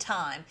in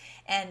time.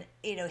 And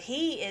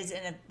he is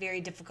in a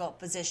very difficult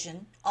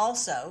position.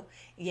 Also,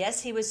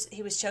 yes, he was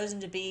chosen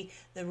to be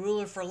the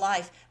ruler for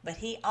life, but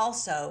he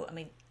also,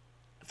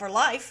 for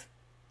life.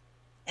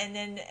 And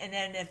then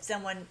if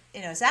someone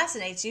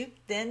assassinates you,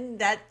 then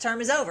that term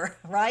is over,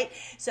 right?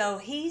 So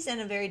he's in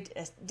a very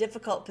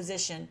difficult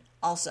position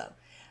also.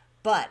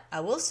 But I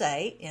will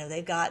say,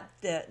 they've got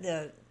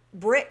the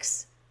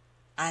BRICS.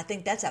 I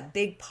think that's a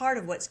big part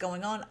of what's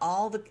going on.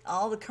 All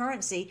the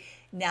currency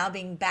now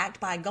being backed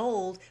by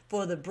gold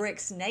for the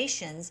BRICS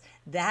nations.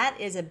 That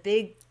is a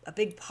big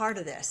part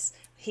of this.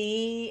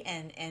 He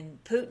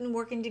and Putin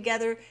working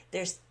together.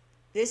 This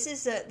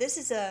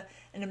is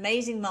an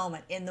amazing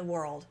moment in the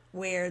world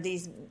where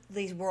these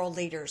world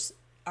leaders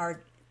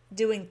are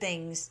doing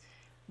things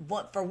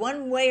for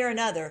one way or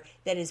another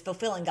that is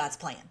fulfilling God's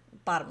plan.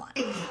 Bottom line.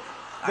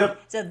 Right,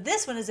 so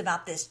this one is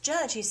about this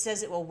judge. He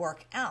says it will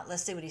work out.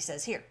 Let's see what he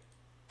says here.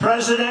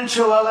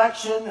 Presidential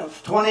election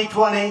of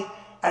 2020,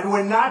 and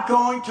we're not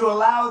going to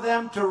allow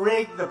them to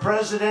rig the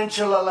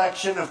presidential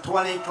election of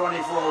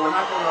 2024. We're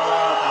not going to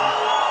allow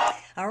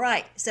that. All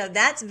right, so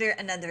that's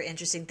another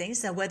interesting thing.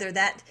 So whether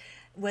that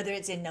whether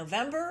it's in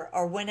November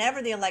or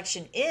whenever the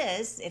election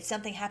is, if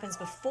something happens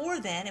before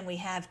then and we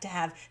have to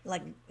have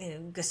like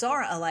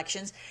Gasara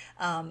elections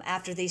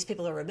after these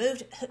people are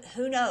removed,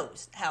 who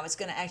knows how it's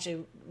going to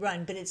actually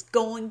run? But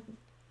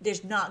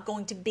there's not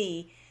going to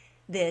be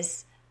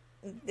this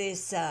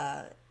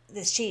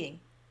cheating.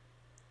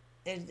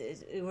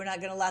 We're not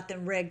going to let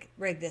them rig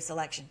this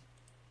election.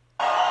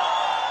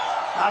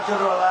 Not going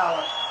to allow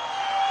it.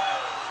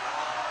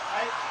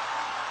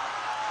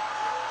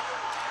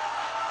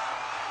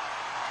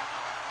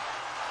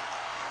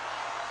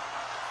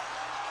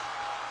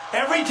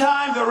 Every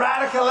time the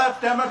radical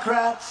left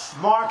Democrats,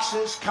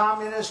 Marxists,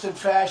 communists, and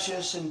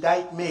fascists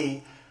indict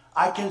me,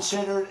 I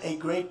consider it a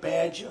great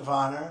badge of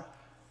honor.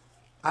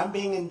 I'm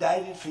being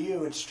indicted for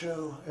you, it's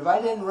true. If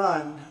I didn't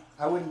run,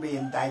 I wouldn't be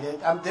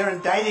indicted. They're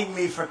indicting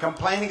me for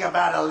complaining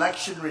about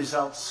election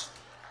results.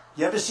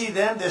 You ever see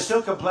them? They're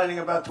still complaining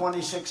about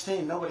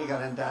 2016. Nobody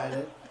got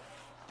indicted.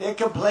 They're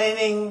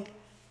complaining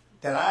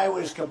that I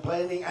was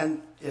complaining,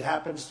 and it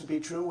happens to be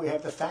true. We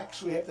have the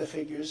facts, we have the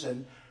figures,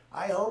 and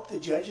I hope the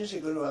judges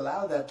are going to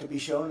allow that to be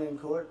shown in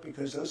court,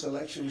 because those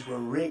elections were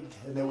rigged,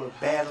 and they were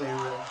badly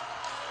rigged.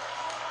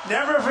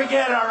 Never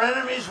forget, our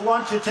enemies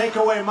want to take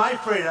away my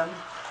freedom,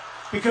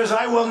 because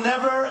I will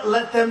never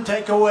let them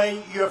take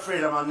away your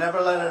freedom. I'll never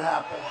let it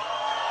happen.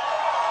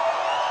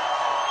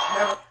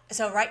 Never.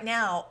 So right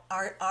now,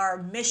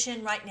 our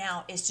mission right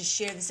now is to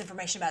share this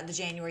information about the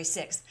January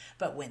 6th.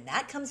 But when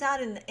that comes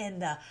out in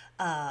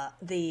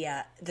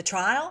the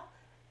trial,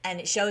 and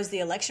it shows the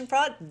election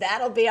fraud,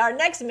 that'll be our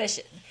next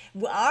mission.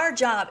 Our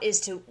job is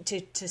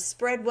to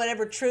spread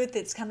whatever truth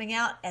that's coming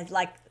out, and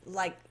like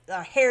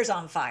our hair's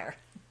on fire.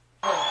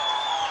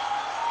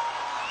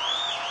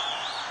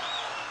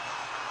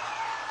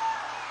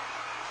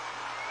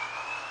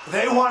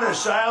 They want to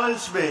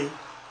silence me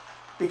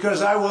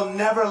because I will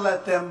never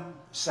let them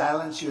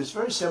silence you. It's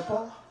very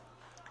simple.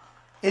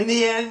 In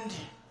the end,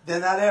 they're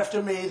not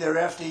after me, they're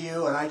after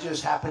you, and I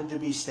just happen to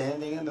be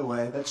standing in the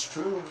way. That's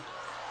true.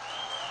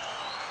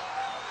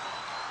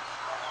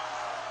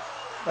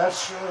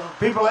 That's true.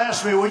 People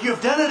ask me, would you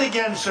have done it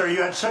again, sir?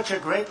 You had such a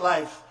great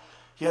life.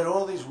 You had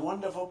all these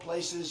wonderful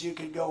places. You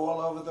could go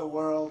all over the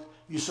world.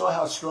 You saw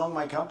how strong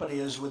my company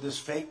is with this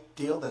fake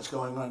deal that's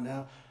going on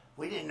now.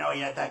 We didn't know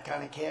he had that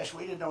kind of cash.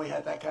 We didn't know he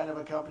had that kind of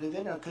a company.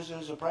 They know because it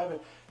was a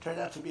private. Turned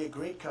out to be a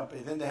great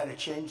company. Then they had to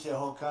change their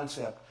whole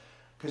concept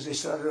because they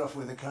started off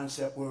with a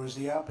concept where it was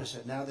the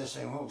opposite. Now they're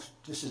saying, oh,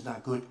 this is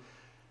not good.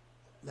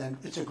 Then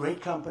it's a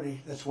great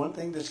company. That's one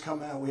thing that's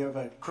come out. We have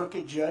a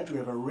crooked judge. We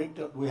have a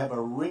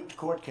rigged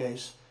court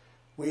case.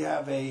 We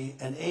have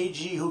an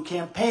AG who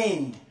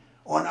campaigned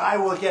on "I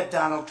will get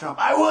Donald Trump.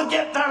 I will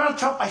get Donald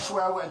Trump. I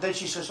swear I will." And then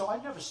she says, "Oh,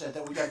 I never said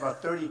that. We got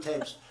about 30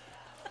 tapes.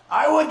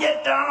 I will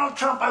get Donald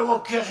Trump. I will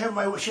get him.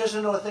 She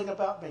doesn't know a thing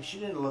about me. She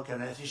didn't look at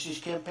anything. She's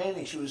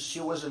campaigning. She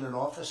wasn't in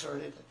office or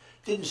anything.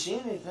 Didn't see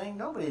anything.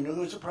 Nobody knew it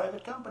was a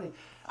private company.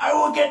 I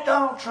will get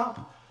Donald Trump.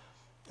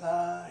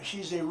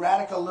 She's a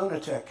radical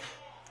lunatic.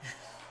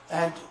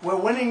 And we're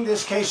winning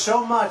this case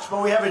so much,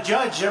 but we have a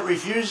judge that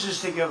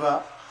refuses to give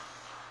up.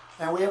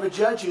 And we have a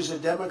judge who's a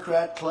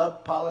Democrat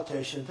club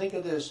politician. Think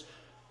of this.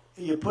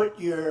 You put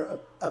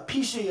a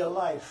piece of your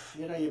life,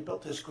 you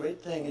built this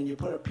great thing, and you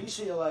put a piece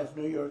of your life,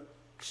 New York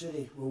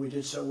City, where we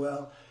did so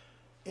well,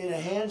 in the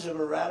hands of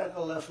a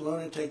radical left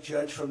lunatic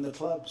judge from the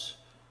clubs.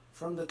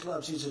 From the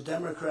clubs. He's a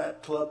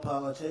Democrat club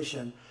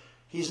politician.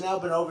 He's now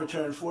been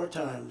overturned 4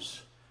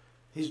 times.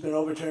 He's been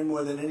overturned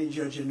more than any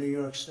judge in New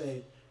York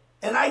State.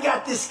 And I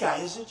got this guy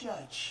as a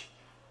judge.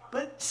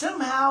 But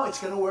somehow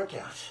it's going to work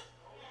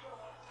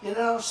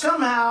out.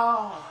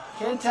 Somehow,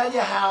 can't tell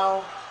you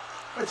how,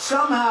 but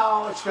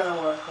somehow it's going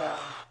to work out.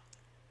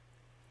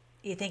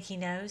 You think he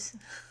knows?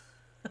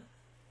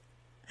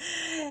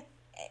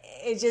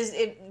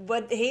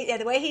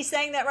 The way he's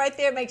saying that right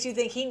there makes you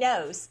think he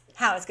knows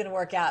how it's going to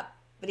work out,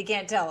 but he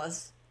can't tell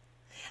us.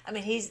 I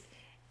mean,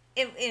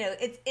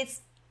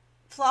 it's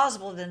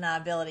plausible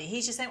deniability.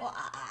 He's just saying, well,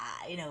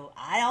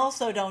 I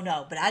also don't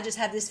know, but I just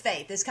have this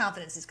faith, this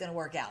confidence it's going to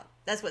work out.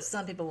 That's what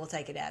some people will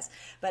take it as.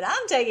 But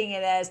I'm taking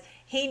it as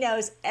he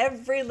knows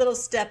every little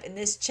step in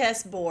this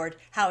chessboard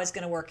how it's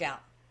going to work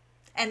out.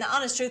 And the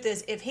honest truth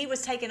is, if he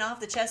was taken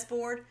off the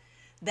chessboard,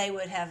 they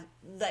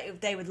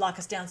would lock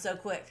us down so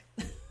quick.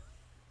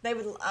 It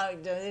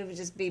would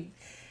just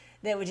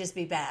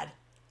be bad.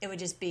 It would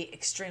just be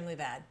extremely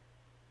bad.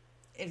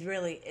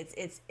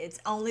 It's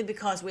only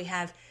because we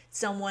have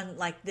someone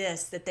like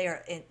this that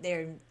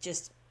they're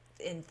just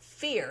in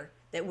fear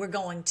that we're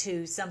going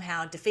to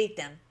somehow defeat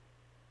them.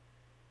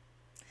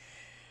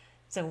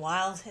 It's a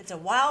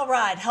wild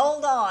ride.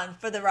 Hold on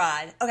for the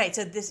ride. Okay,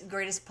 so this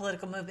greatest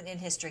political movement in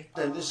history.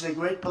 And this is a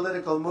great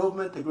political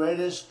movement, the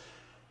greatest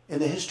in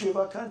the history of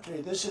our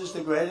country. This is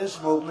the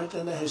greatest movement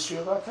in the history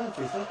of our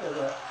country. Think of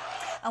that.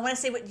 I want to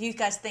see what you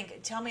guys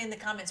think. Tell me in the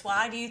comments,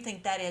 why do you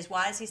think that is?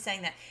 Why is he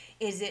saying that?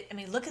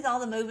 Look at all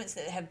the movements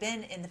that have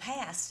been in the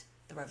past,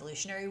 the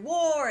Revolutionary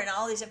War and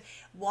all these.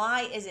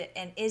 Why is it?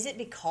 And is it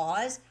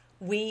because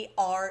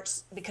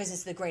because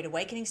it's the Great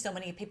Awakening, so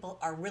many people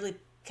are really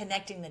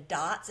connecting the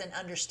dots and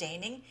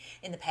understanding.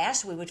 In the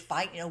past, we would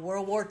fight,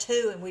 World War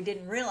II, and we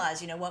didn't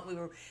realize, what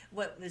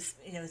was,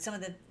 some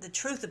of the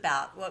truth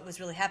about what was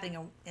really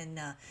happening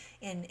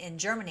in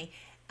Germany,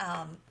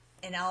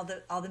 and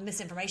all the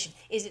misinformation.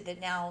 Is it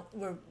that now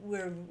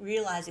we're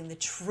realizing the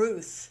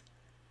truth,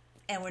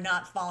 and we're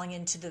not falling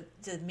into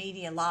the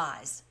media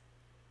lies?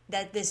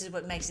 That this is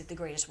what makes it the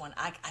greatest one.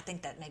 I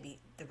think that may be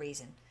the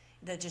reason.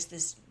 That just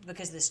this,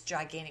 because of this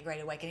gigantic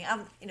great awakening.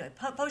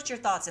 Post your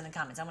thoughts in the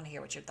comments. I want to hear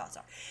what your thoughts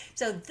are.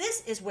 So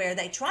this is where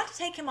they tried to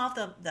take him off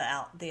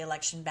the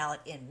election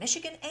ballot in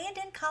Michigan and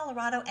in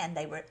Colorado, and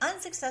they were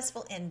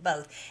unsuccessful in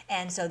both.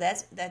 And so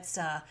that's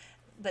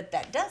but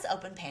that does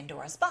open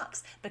Pandora's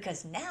box,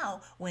 because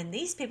now when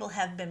these people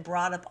have been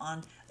brought up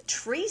on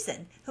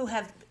treason, who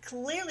have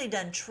clearly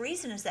done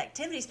treasonous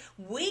activities,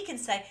 we can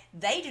say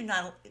they do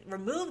not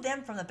remove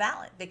them from the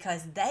ballot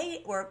because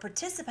they were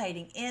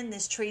participating in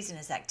this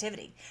treasonous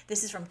activity.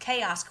 This is from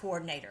Chaos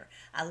Coordinator.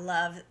 I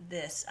love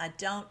this. I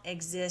don't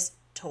exist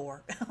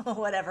Tor,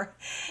 whatever.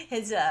 Go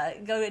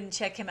ahead and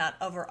check him out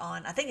over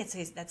on, I think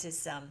that's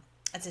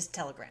his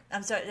Telegram.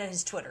 I'm sorry, that's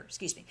his Twitter,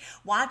 excuse me.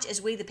 Watch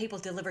as we, the people,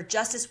 deliver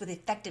justice with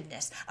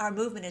effectiveness. Our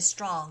movement is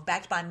strong,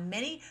 backed by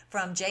many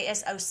from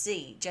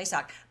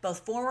JSOC,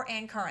 both former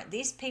and current.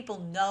 These people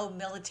know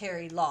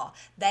military law.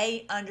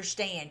 They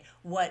understand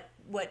what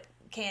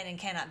can and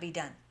cannot be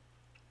done.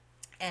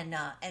 And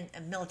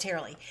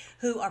militarily,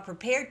 who are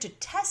prepared to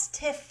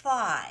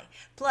testify.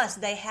 Plus,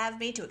 they have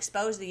me to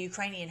expose the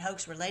Ukrainian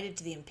hoax related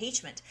to the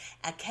impeachment,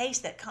 a case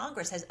that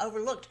Congress has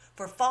overlooked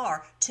for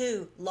far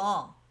too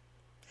long.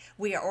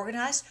 We are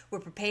organized, we're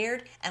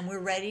prepared, and we're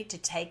ready to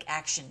take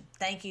action.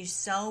 Thank you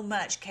so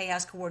much,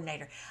 Chaos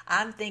Coordinator.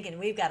 I'm thinking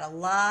we've got a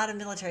lot of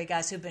military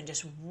guys who've been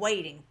just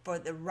waiting for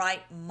the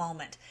right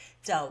moment.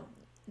 So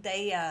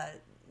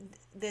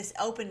this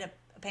opened a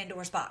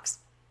Pandora's box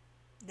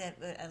that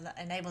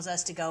enables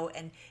us to go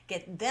and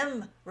get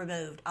them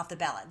removed off the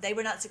ballot. They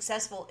were not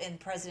successful in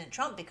President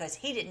Trump because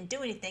he didn't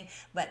do anything,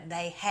 but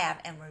they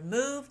have, and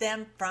removed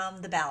them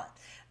from the ballot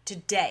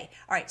today.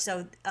 All right,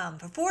 so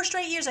for 4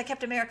 straight years, I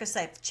kept America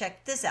safe.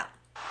 Check this out.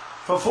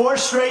 For 4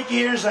 straight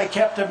years, I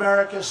kept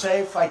America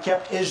safe. I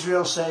kept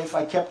Israel safe.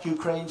 I kept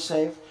Ukraine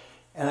safe.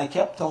 And I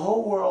kept the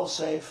whole world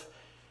safe.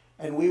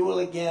 And we will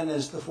again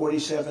as the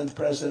 47th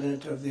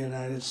President of the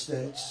United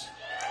States.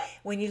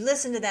 When you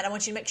listen to that, I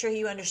want you to make sure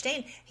you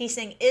understand. He's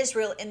saying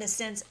Israel in the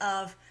sense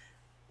of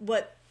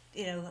what,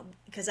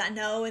 because I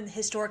know and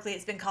historically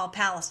it's been called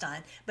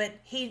Palestine. But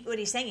what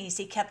he's saying is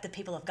he kept the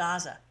people of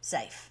Gaza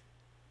safe.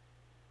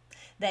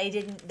 They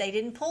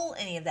didn't pull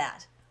any of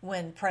that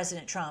when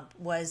President Trump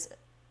was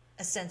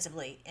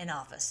ostensibly in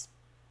office.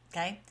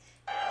 Okay?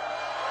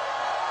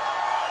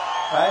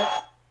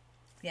 Right?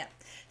 Yeah.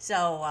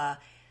 So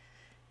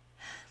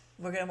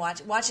we're going to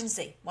watch and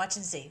see. Watch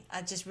and see.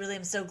 I just really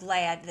am so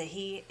glad that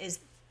he is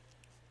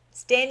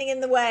standing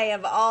in the way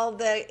of all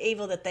the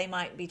evil that they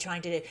might be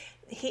trying to do.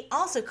 He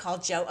also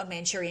called Joe a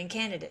Manchurian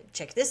candidate.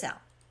 Check this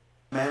out.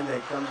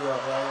 Mandate comes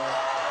off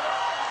right.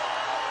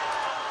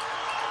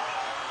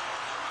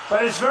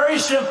 But it's very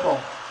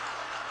simple.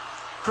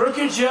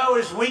 Crooked Joe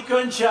is weak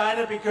on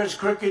China because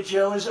Crooked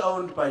Joe is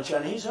owned by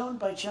China. He's owned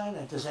by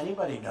China. Does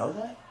anybody know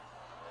that?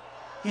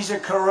 He's a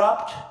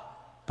corrupt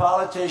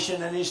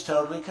politician and he's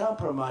totally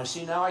compromised.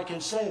 See, now I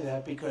can say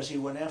that because he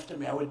went after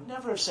me. I would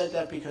never have said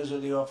that because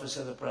of the office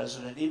of the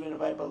president. Even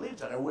if I believed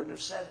that, I wouldn't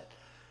have said it.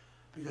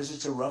 Because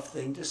it's a rough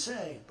thing to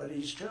say. But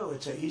he's true.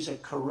 He's a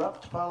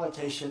corrupt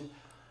politician.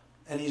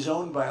 And he's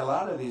owned by a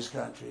lot of these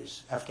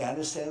countries.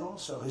 Afghanistan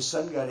also. His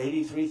son got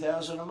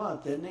 $83,000 a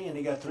month, didn't he? And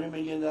he got $3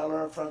 million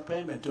upfront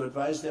payment to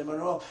advise them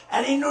on oil.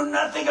 And he knew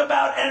nothing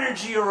about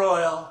energy or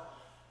oil.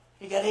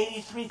 He got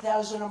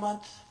 $83,000 a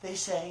month, they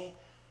say.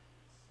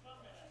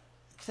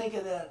 Think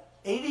of that.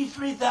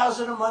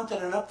 $83,000 a month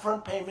and an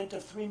upfront payment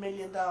of $3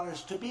 million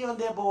to be on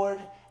their board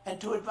and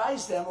to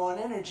advise them on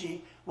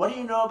energy. What do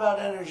you know about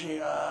energy?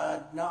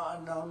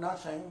 No,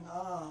 nothing.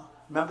 Oh.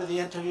 Remember the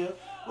interview?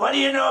 What do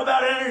you know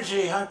about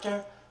energy,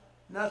 Hunter?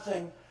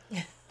 Nothing.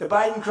 The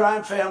Biden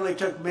crime family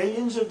took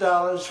millions of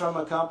dollars from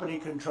a company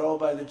controlled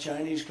by the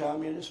Chinese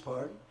Communist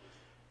Party,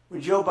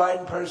 with Joe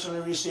Biden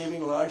personally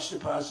receiving large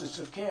deposits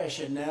of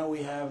cash. And now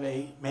we have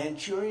a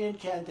Manchurian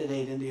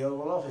candidate in the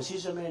Oval Office.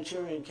 He's a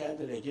Manchurian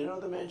candidate. You know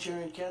the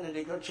Manchurian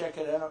candidate? Go check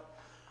it out.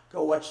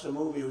 Go watch the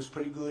movie. It was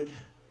pretty good.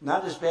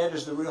 Not as bad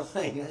as the real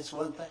thing. That's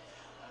one thing.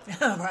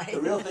 Right.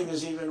 The real thing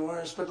is even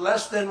worse. But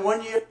less than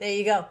 1 year. There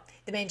you go.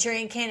 The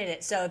Manchurian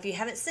Candidate. So if you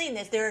haven't seen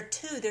this, there are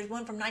 2. There's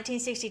one from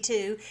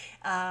 1962.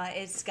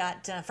 It's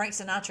got Frank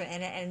Sinatra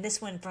in it. And this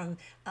one from,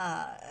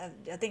 I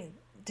think,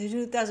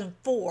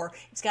 2004.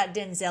 It's got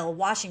Denzel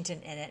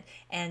Washington in it.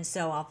 And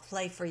so I'll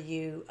play for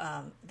you,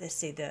 let's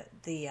see, the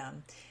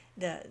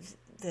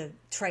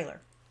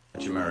trailer.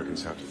 What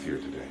Americans have to fear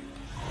today.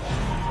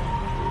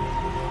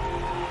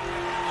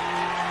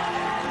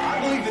 I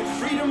believe that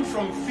freedom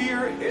from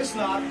fear is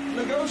not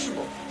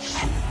negotiable.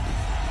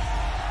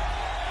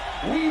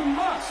 We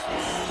must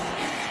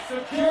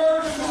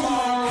secure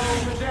tomorrow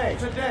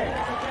today.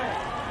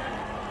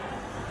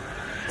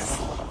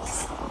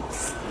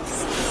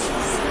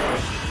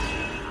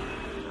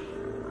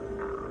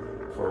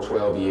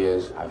 12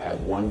 years, I've had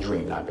one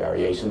dream, not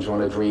variations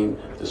on a dream,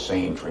 the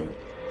same dream.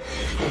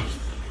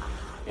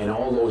 In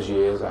all those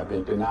years, I've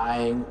been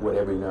denying what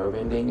every nerve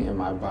ending in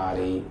my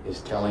body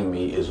is telling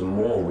me is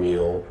more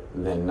real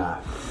than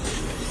not.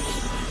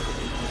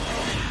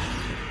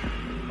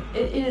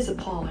 It is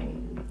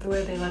appalling the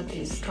way they let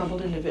these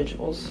troubled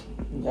individuals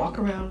walk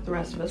around with the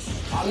rest of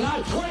us. I'm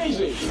not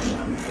crazy!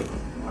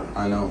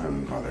 I know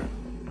him, Mother.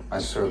 I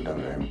served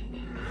under him.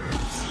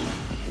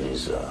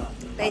 He's,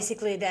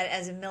 Basically, that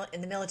as in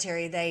the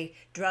military, they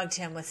drugged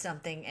him with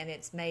something, and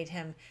it's made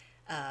him,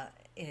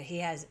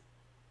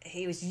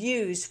 he was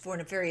used for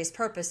nefarious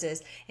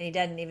purposes, and he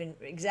doesn't even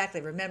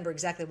exactly remember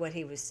exactly what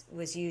he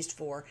was used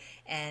for,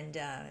 and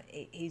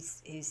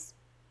he's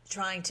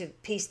trying to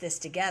piece this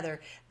together,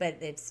 but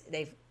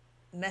they've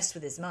messed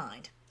with his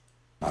mind.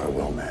 not a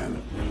well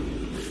man.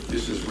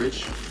 This is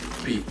rich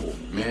people,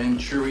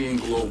 Manchurian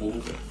Global,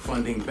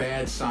 funding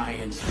bad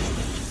science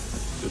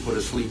to put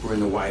a sleeper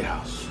in the White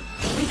House.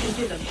 We can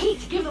give them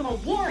heat, give them a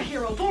war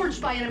hero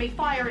forged by enemy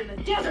fire in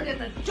the desert in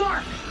the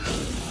dark.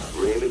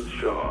 Raymond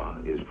Shaw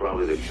is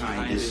probably the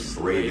kindest,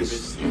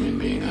 bravest human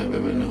being I've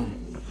ever known.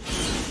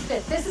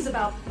 If this is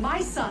about my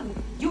son,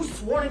 you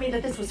swore to me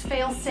that this was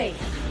fail-safe.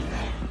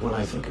 When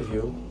I think of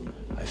you,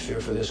 I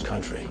fear for this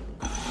country.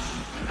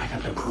 I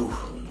got the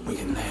proof. We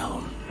can nail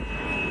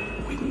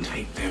them. We can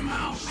take them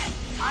out.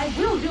 I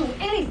will do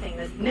anything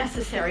that's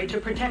necessary to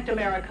protect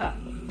America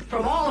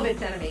from all of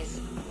its enemies.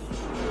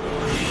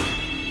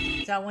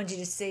 So I want you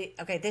to see,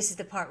 okay, this is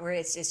the part where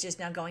it's just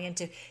now going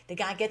into, the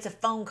guy gets a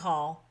phone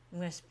call.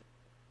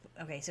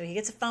 So he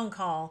gets a phone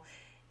call,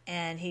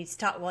 and he's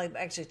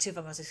actually two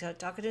phone calls. He's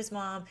talking to his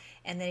mom,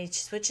 and then he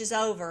switches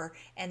over,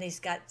 and he's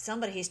got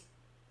somebody,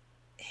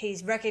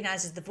 he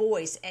recognizes the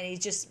voice, and he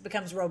just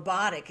becomes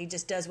robotic. He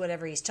just does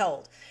whatever he's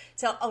told.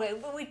 So, okay,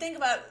 when we think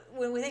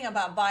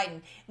about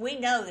Biden, we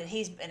know that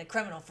he's been a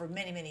criminal for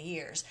many, many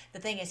years. The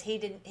thing is,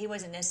 he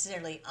wasn't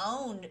necessarily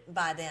owned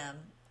by them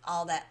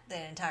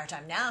the entire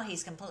time. Now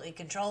he's completely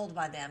controlled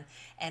by them,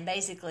 and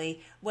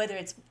basically, whether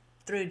it's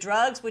through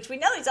drugs, which we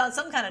know he's on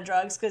some kind of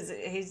drugs, because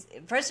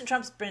President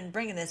Trump's been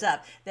bringing this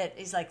up, that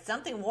he's like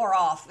something wore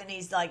off, and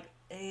he's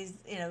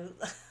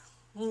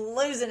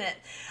losing it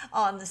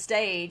on the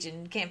stage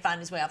and can't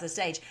find his way off the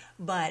stage.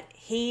 But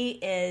he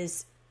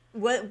is,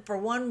 for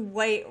one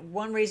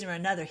reason or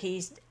another,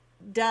 he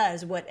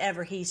does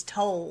whatever he's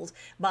told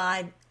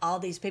by all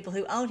these people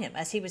who own him.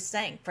 As he was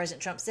saying,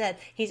 President Trump said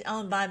he's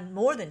owned by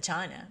more than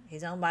China.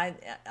 He's owned by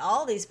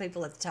all these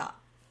people at the top.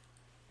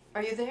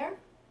 Are you there?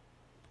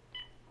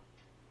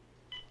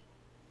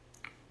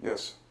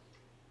 Yes.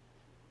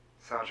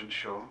 Sergeant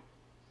Shaw,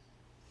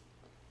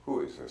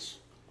 Who is this?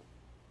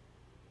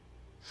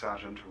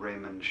 Sergeant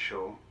Raymond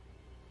Shaw,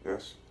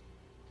 Yes.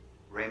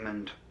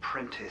 Raymond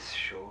Prentice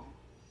Shaw.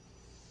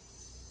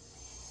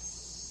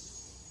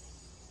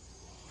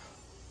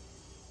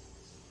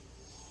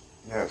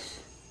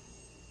 Yes.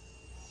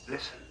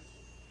 Listen.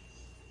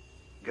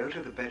 Go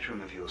to the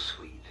bedroom of your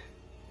suite.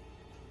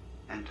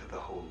 Enter the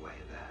hallway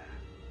there.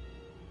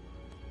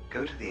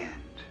 Go to the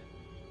end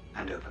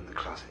and open the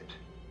closet.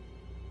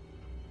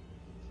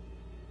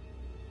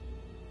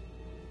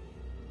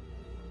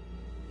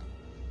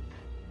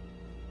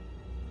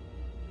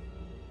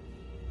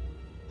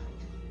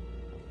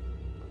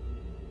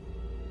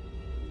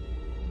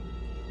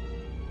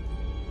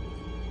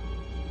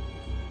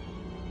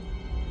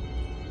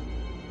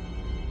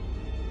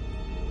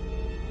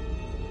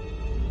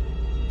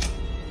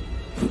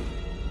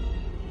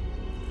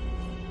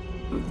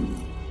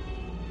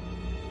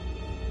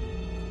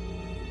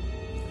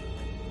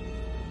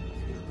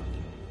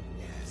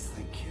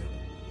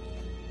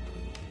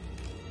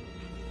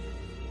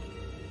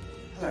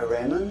 Hello,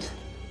 Raymond.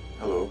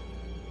 Hello.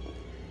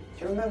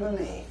 Do you remember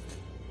me?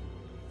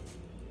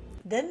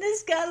 Doesn't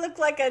this guy look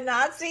like a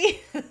Nazi?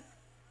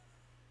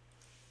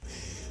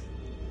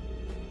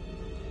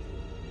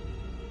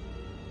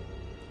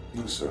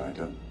 No, sir, I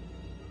don't.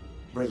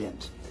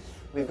 Brilliant.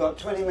 We've got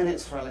 20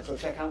 minutes for a little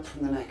checkup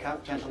from the neck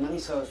up, gentlemen,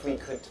 so if we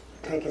could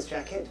take his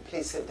jacket,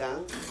 please sit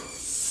down.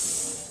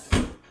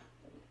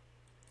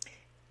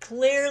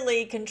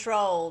 Clearly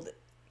controlled.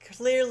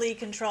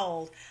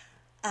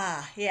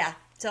 Yeah.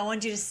 So I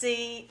want you to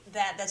see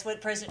that that's what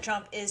President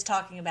Trump is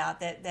talking about,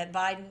 that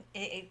Biden,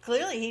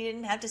 clearly he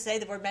didn't have to say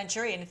the word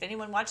Manchurian. If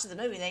anyone watches the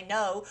movie, they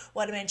know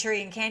what a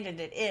Manchurian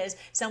candidate is,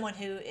 someone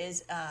who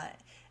is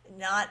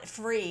not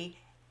free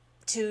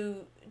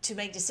to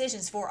make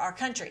decisions for our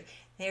country.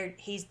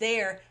 He's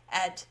there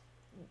at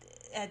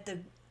the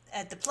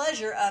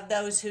pleasure of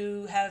those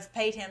who have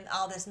paid him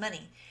all this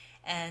money.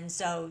 And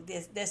so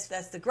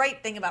that's the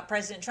great thing about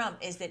President Trump,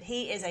 is that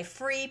he is a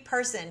free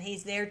person.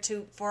 He's there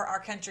for our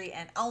country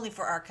and only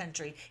for our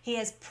country. He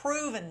has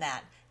proven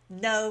that,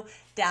 no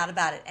doubt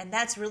about it. And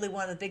that's really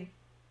one of the big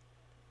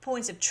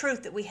points of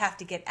truth that we have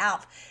to get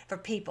out for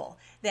people.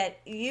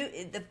 That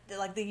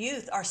the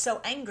youth are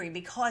so angry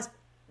because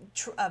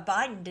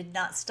Biden did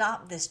not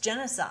stop this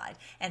genocide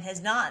and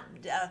has not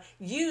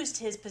used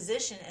his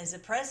position as a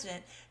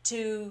president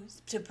to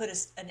put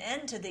an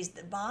end to the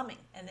bombing.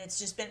 And it's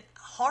just been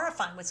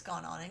horrifying what's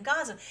gone on in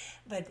Gaza.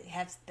 But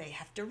they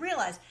have to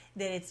realize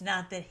that it's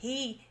not that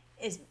he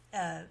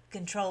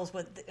controls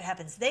what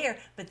happens there,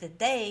 but that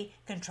they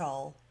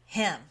control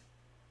him.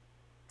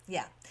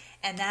 Yeah,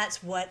 and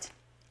that's what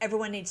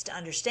everyone needs to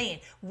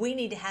understand. We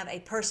need to have a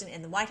person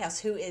in the White House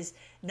who is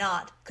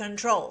not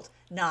controlled,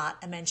 not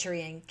a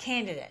Manchurian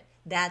candidate.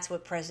 That's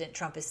what President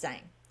Trump is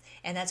saying,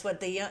 and that's what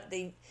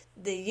the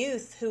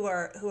youth who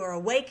are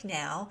awake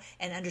now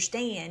and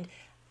understand,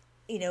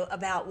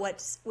 about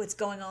what's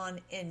going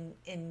on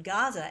in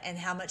Gaza and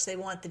how much they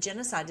want the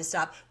genocide to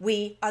stop.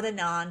 We are the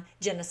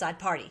non-genocide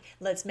party.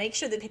 Let's make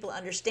sure that people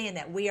understand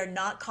that we are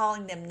not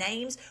calling them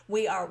names.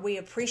 We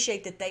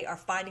appreciate that they are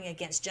fighting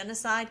against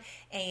genocide,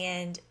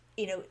 and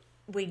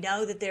we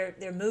know that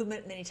their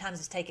movement many times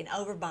is taken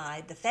over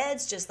by the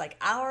feds, just like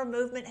our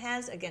movement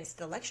has against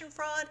election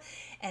fraud.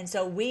 And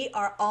so we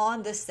are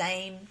on the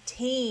same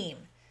team.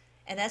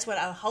 And that's what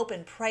I hope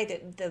and pray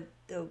that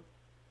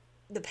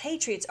the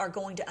patriots are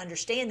going to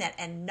understand that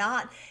and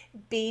not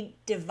be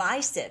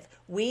divisive.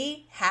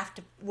 We have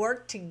to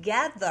work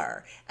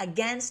together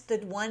against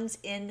the ones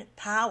in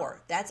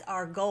power. That's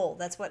our goal.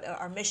 That's what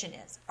our mission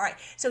is. All right,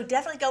 so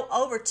definitely go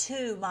over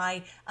to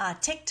my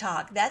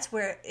TikTok. That's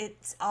where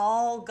it's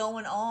all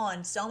going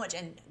on so much.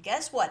 And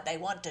guess what? They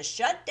want to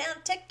shut down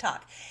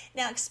TikTok.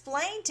 Now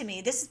explain to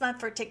me, this is my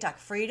TikTok,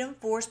 Freedom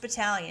Force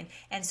Battalion.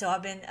 And so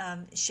I've been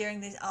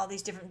sharing all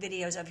these different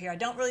videos up here. I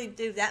don't really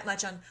do that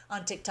much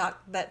on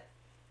TikTok, but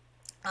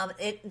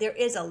there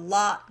is a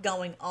lot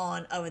going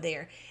on over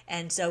there,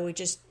 and so we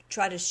just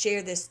try to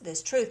share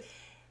this truth.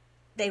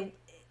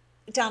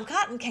 Tom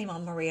Cotton came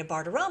on Maria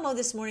Bartiromo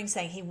this morning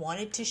saying he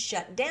wanted to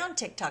shut down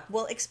TikTok.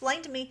 Well,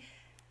 explain to me.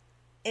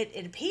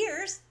 It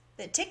appears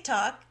that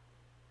TikTok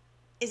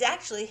is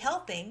actually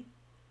helping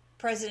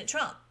President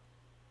Trump,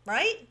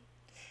 right?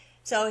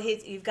 So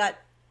you've got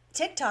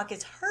TikTok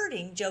is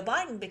hurting Joe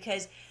Biden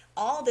because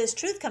all this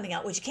truth coming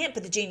out, which you can't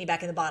put the genie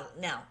back in the bottle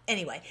now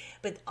anyway,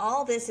 but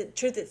all this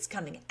truth that's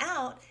coming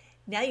out,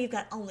 now you've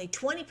got only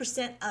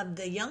 20% of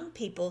the young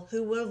people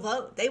who will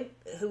vote.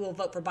 Who will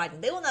vote for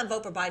Biden. They will not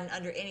vote for Biden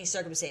under any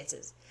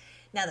circumstances.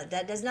 Now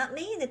that does not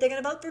mean that they're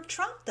going to vote for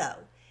Trump, though.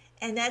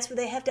 And that's where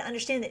they have to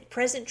understand that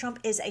President Trump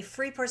is a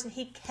free person.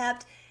 He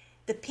kept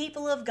the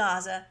people of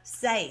Gaza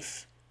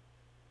safe.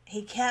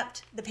 He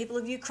kept the people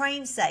of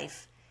Ukraine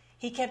safe.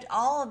 He kept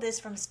all of this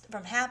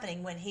from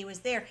happening when he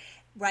was there.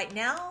 Right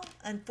now,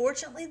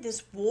 unfortunately,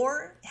 this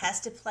war has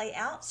to play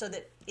out so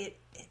that it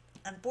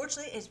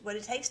unfortunately is what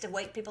it takes to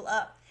wake people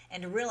up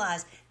and to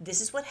realize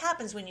this is what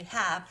happens when you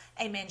have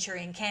a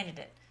Manchurian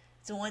candidate.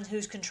 It's the one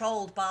who's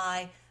controlled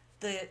by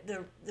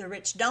the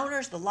rich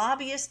donors, the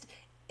lobbyists,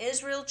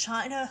 Israel,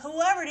 China,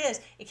 whoever it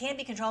is. It can't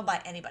be controlled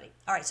by anybody.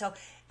 All right, so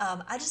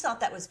I just thought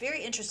that was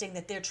very interesting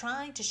that they're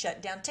trying to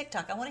shut down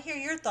TikTok. I want to hear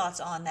your thoughts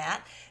on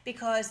that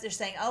because they're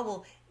saying, oh,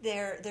 well,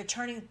 they're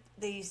turning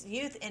these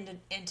youth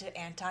into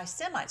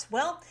anti-Semites.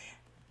 Well,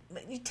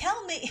 you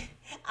tell me,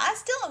 I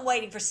still am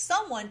waiting for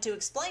someone to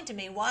explain to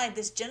me why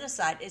this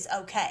genocide is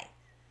okay.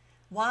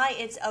 Why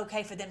it's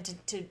okay for them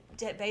to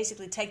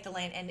basically take the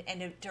land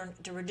and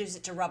to reduce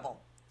it to rubble.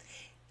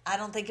 I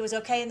don't think it was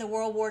okay in the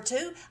World War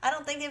II. I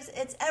don't think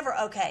it's ever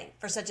okay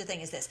for such a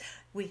thing as this.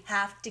 We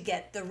have to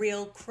get the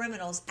real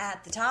criminals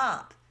at the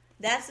top.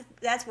 That's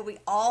what we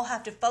all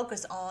have to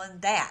focus on.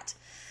 That.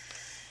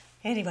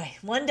 Anyway,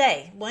 one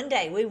day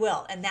we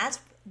will, and that's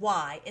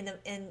why in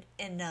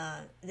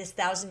this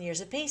 1,000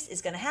 years of peace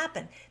is going to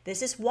happen.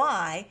 This is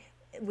why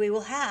we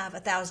will have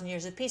 1,000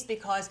 years of peace,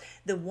 because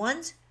the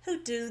ones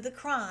who do the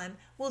crime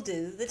will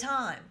do the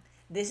time.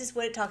 This is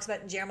what it talks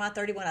about in Jeremiah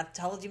 31. I've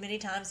told you many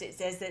times. It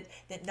says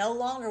that no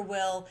longer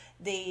will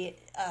the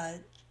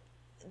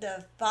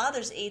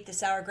fathers eat the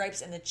sour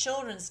grapes and the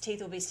children's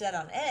teeth will be set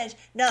on edge.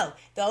 No,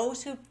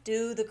 those who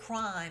do the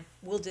crime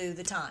will do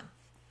the time.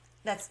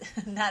 That's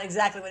not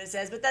exactly what it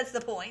says, but that's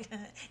the point.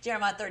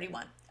 Jeremiah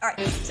 31. All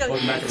right, so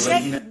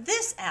check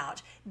this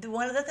out.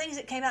 One of the things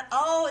that came out,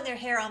 and their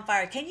hair on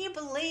fire. Can you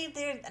believe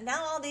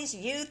now all these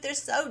youth, they're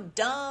so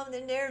dumb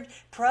and they're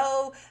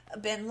pro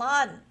Bin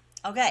Laden.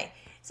 Okay,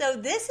 so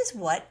this is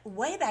what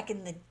way back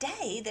in the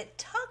day that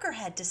Tucker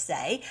had to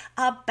say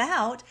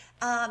about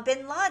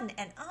Bin Laden.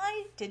 And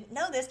I didn't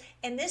know this.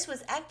 And this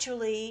was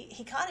actually,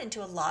 he got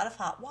into a lot of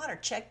hot water.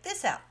 Check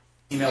this out.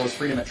 Email is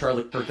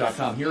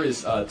freedom@charliekirk.com. Here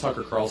is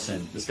Tucker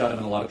Carlson. This got him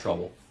in a lot of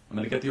trouble. I'm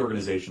going to get the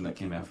organization that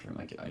came after him.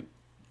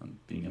 I'm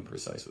being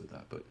imprecise with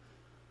that. But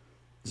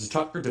this is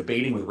Tucker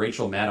debating with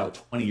Rachel Maddow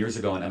 20 years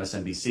ago on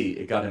MSNBC.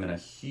 It got him in a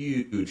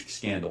huge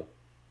scandal,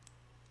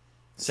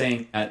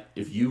 saying that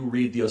if you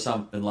read the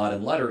Osama bin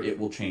Laden letter, it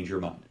will change your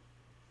mind.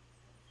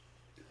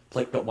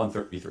 Play cut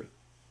 133.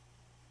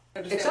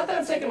 It's not that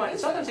I'm taking my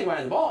eye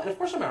on the ball, and of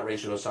course I'm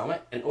outraged at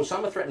Osama. And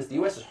Osama threatens the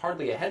U.S. is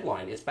hardly a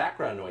headline. It's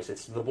background noise.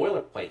 It's the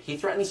boilerplate. He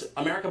threatens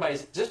America by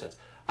his existence.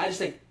 I just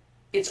think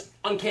it's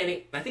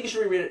uncanny, and I think you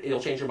should reread it.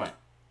 It'll change your mind.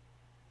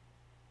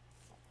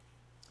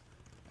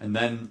 And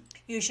then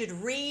You should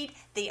read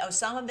the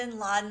Osama bin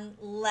Laden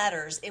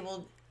letters. It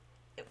will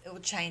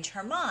change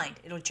her mind.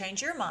 It'll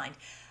change your mind.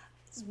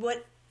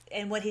 What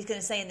he's going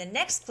to say in the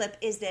next clip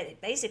is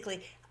that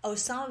basically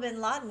Osama bin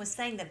Laden was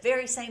saying the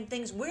very same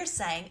things we're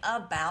saying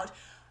about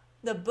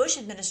the Bush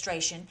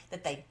administration,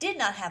 that they did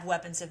not have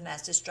weapons of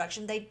mass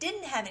destruction. They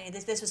didn't have any of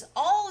this. This was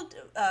all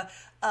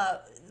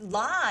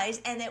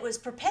lies, and it was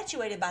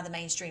perpetuated by the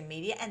mainstream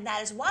media, and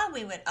that is why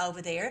we went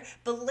over there,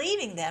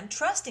 believing them,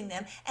 trusting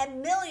them,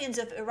 and millions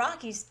of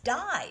Iraqis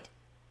died.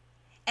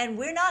 And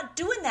we're not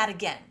doing that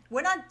again.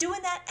 We're not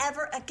doing that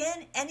ever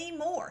again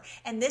anymore.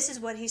 And this is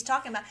what he's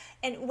talking about.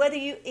 And whether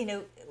you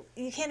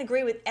can't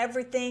agree with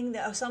everything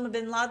that Osama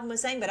bin Laden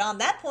was saying, but on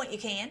that point you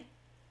can.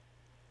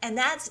 And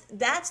that's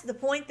the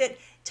point that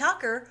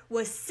Tucker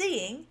was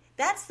seeing.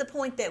 That's the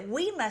point that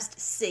we must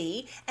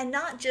see, and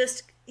not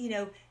just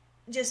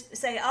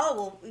say, oh,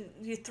 well,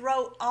 you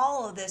throw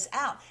all of this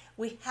out.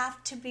 We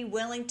have to be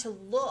willing to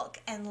look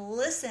and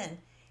listen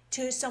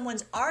to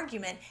someone's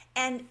argument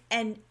and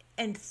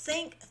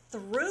think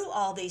through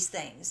all these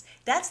things.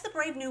 That's the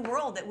brave new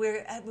world that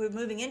we're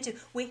moving into.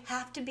 We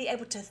have to be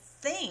able to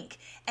think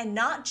and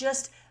not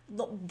just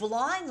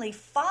blindly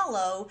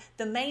follow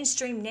the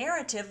mainstream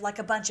narrative like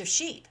a bunch of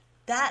sheep.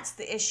 That's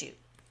the issue.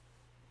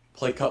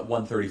 Play cut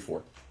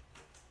 134.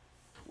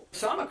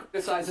 Osama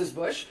criticizes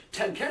Bush.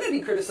 Ted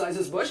Kennedy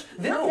criticizes Bush.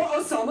 Therefore,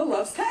 Osama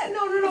loves Ted.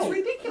 No. It's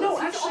ridiculous. No,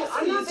 He's actually, also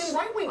I'm not using saying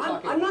right-wing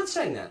talking. I'm not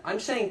saying that. I'm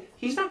saying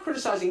he's not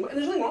criticizing, and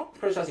there's nothing wrong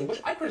with criticizing Bush.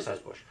 I criticize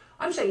Bush.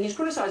 I'm saying he's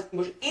criticizing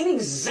Bush in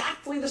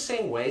exactly the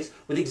same ways,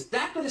 with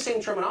exactly the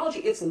same terminology.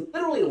 It's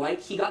literally like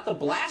he got the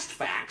blast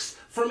facts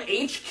from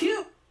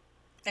HQ.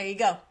 There you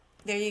go.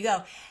 There you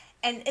go.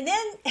 And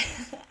then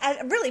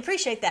I really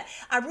appreciate that.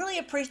 I really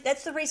appreciate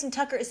that's the reason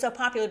Tucker is so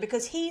popular,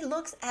 because he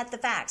looks at the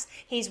facts.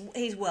 He's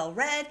well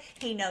read,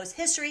 he knows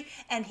history,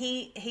 and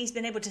he's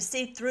been able to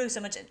see through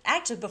so much.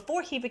 Actually,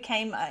 before he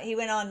became he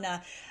went on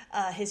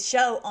his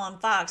show on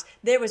Fox,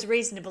 there was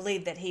reason to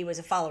believe that he was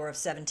a follower of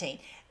 17.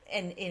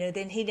 And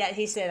then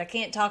he said, I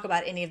can't talk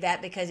about any of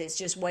that because it's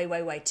just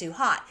way too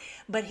hot.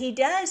 But he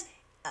does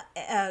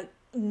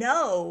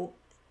know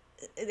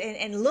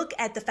and look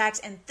at the facts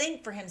and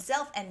think for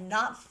himself and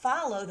not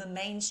follow the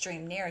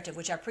mainstream narrative,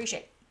 which I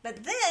appreciate.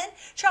 But then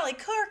Charlie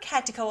Kirk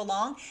had to go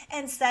along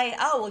and say,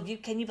 "Oh, well,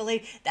 can you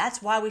believe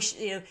that's why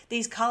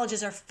these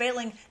colleges are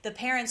failing the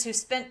parents who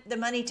spent the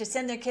money to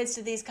send their kids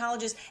to these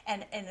colleges,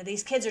 and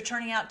these kids are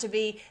turning out to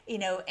be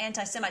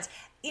anti-Semites."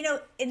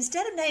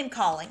 Instead of name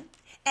calling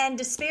and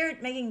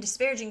making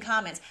disparaging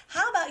comments,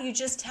 how about you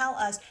just tell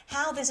us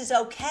how this is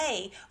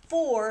okay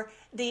for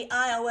the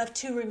IOF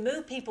to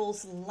remove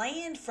people's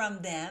land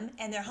from them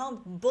and their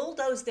home,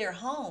 bulldoze their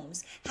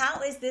homes?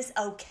 How is this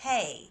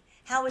okay?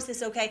 How is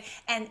this okay?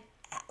 And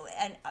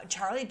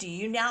Charlie, do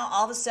you now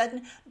all of a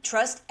sudden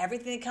trust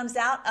everything that comes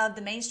out of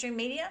the mainstream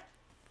media?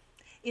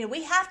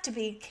 We have to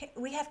be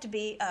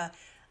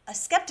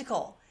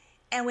skeptical.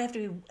 And we have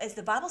to be, as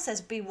the Bible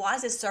says, be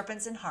wise as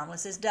serpents and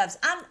harmless as doves.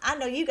 I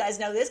know you guys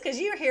know this because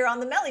you're here on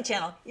the Melly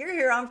channel. You're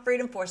here on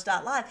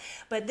FreedomForce.live.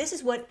 But this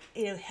is what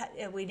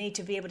we need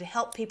to be able to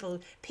help people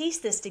piece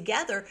this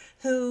together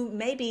who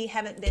maybe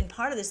haven't been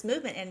part of this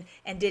movement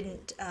and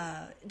didn't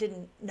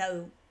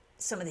know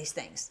some of these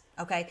things.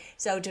 Okay,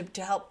 so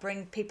to help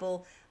bring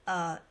people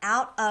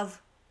out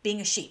of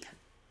being a sheep.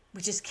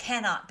 We just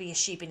cannot be a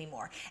sheep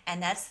anymore,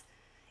 and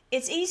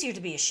it's easier to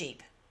be a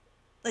sheep.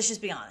 Let's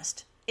just be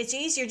honest. It's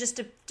easier just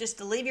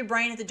to leave your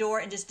brain at the door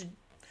and just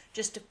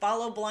to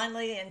follow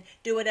blindly and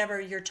do whatever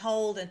you're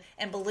told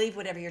and believe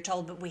whatever you're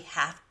told. But we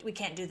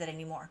can't do that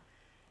anymore,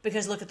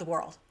 because look at the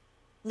world.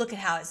 Look at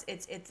how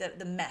it's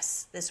the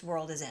mess this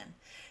world is in.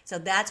 So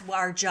that's what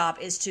our job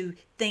is, to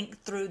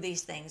think through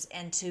these things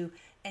and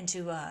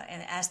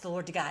ask the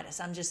Lord to guide us.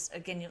 I'm just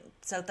again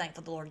so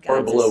thankful the Lord guides us.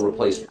 Or below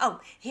replacement.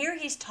 Oh, here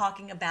he's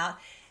talking about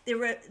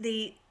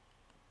the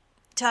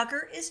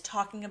Tucker is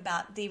talking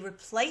about the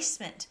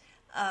replacement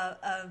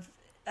of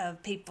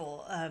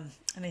people.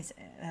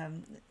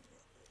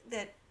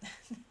 That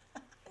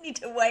I need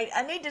to wait.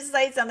 I need to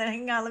say something.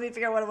 Hang on. Let me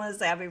figure out what I want to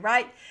say. I'll be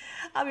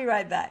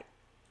right back.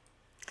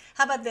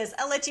 How about this?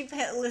 I'll let you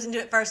listen to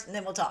it first, and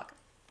then we'll talk.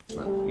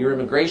 Your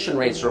immigration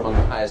rates are among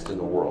the highest in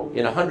the world.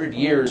 In 100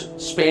 years,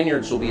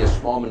 Spaniards will be a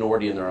small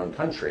minority in their own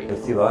country. El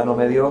ciudadano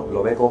medio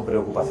lo ve con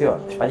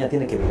preocupación. España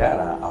tiene que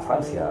mirar a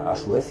Francia, a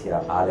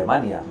Suecia, a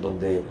Alemania,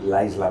 donde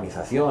la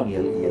islamización y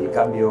el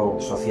cambio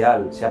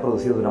social se ha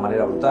producido de una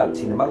manera brutal.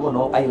 Sin embargo,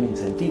 no hay un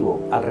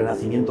incentivo al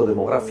renacimiento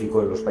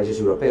demográfico en los países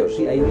europeos.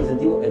 Sí, hay un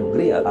incentivo en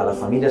Hungría. A las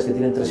familias que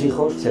tienen 3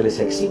 hijos se les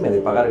exime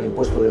de pagar el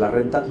impuesto de la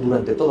renta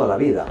durante toda la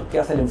vida. ¿Qué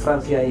hacen en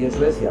Francia y en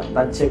Suecia?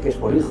 Dan cheques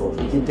por hijos.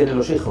 ¿Y quién tiene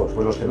los hijos?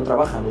 Pues los que no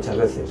trabajan muchas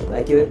veces.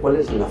 Hay que ver cuál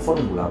es la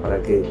fórmula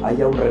para que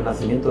haya un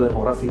renacimiento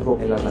demográfico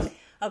en las naciones.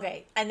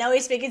 Okay, I know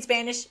he's speaking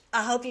Spanish.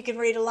 I hope you can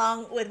read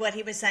along with what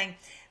he was saying.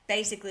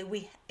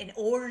 Basically, in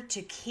order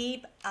to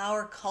keep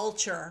our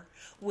culture,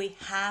 we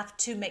have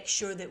to make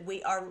sure that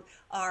we are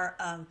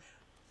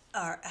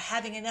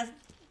having enough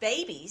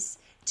babies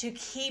to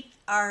keep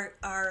our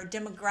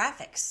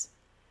demographics.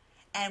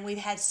 and we've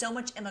had so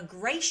much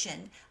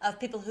immigration of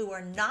people who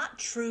are not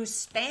true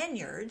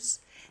Spaniards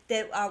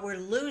that we're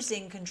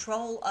losing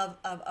control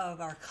of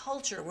our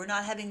culture. We're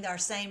not having our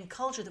same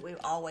culture that we've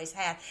always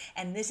had.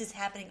 And this is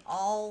happening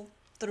all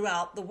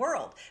throughout the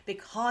world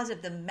because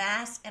of the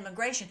mass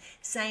immigration.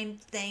 Same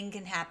thing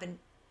can happen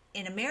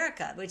in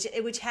America,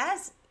 which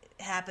has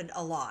happened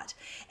a lot.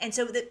 And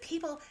so that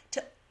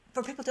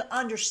for people to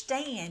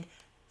understand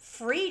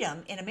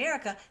freedom in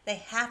America, they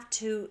have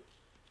to,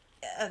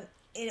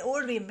 in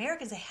order to be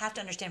Americans, they have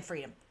to understand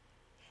freedom.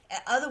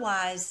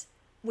 Otherwise,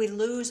 we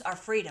lose our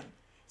freedom.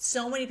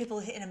 So many people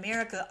in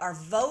America are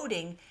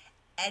voting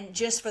and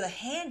just for the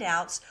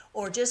handouts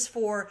or just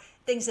for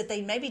things that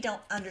they maybe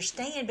don't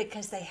understand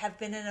because they have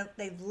been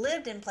they've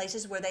lived in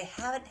places where they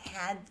haven't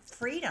had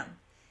freedom.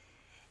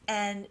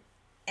 And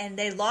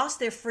they lost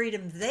their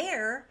freedom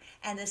there,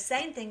 and the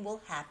same thing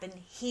will happen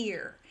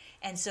here.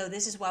 And so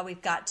this is why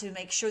we've got to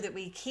make sure that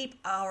we keep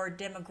our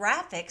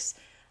demographics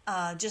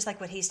just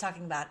like what he's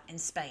talking about in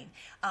Spain.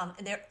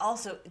 And there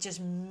also just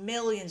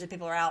millions of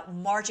people are out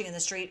marching in the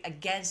street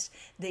against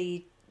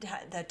the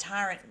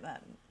tyrant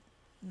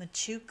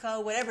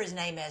Machuco, whatever his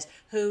name is,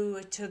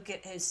 who took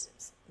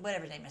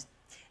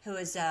who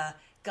is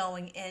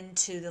going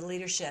into the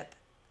leadership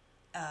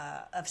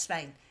of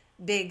Spain.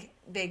 Big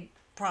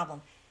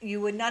problem. You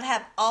would not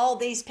have all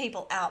these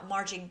people out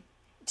marching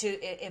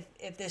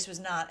if this was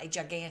not a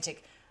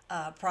gigantic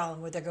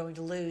problem where they're going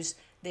to lose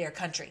their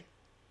country.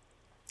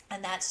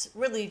 And that's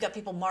really, you've got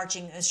people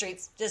marching in the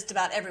streets just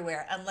about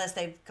everywhere, unless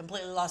they've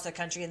completely lost their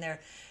country and they're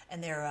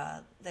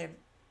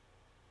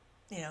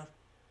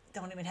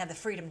don't even have the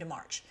freedom to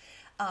march.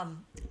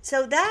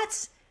 So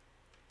that's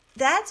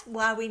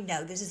why we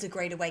know this is a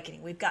great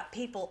awakening. We've got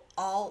people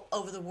all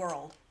over the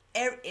world.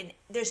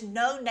 There's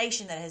no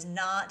nation that has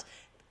not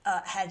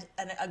had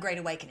a great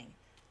awakening.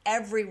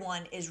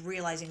 Everyone is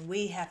realizing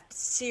we have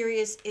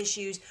serious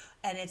issues,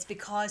 and it's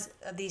because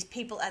of these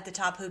people at the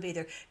top who've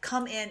either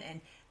come in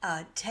and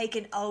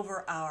taken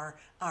over our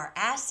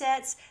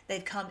assets.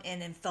 They've come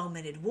in and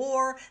fomented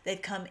war.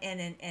 They've come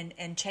in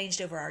and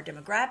changed over our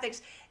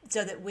demographics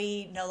so that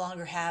we no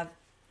longer have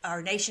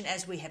our nation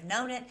as we have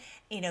known it.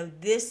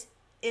 This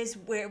is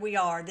where we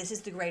are. This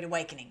is the Great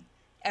Awakening.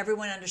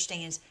 Everyone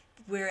understands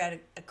we're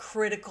at a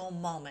critical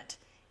moment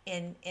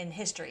in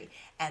history.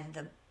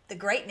 And the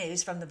great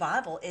news from the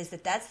Bible is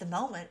that that's the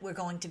moment we're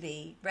going to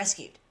be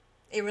rescued.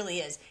 It really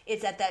is.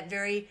 It's at that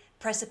very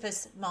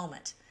precipice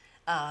moment.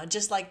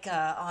 Just like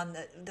on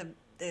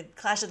the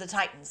Clash of the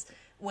Titans,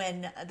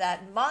 when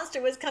that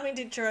monster was coming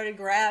to try to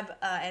grab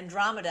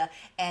Andromeda,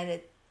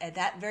 and at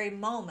that very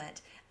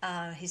moment,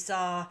 he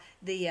saw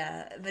the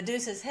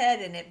Medusa's head,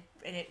 and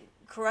it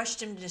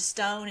crushed him to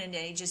stone, and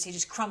he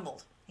just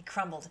crumbled. He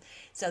crumbled.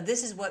 So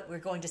this is what we're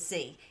going to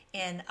see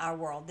in our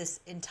world. This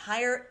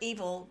entire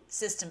evil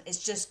system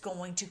is just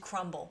going to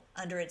crumble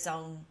under its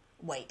own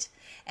weight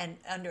and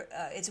under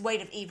its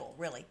weight of evil,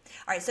 really.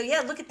 All right, so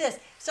yeah, look at this.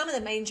 Some of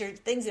the major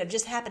things that have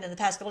just happened in the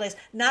past couple days.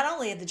 Not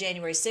only have the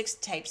January 6th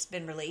tapes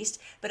been released,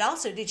 but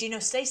also, did you know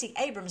Stacey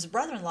Abrams'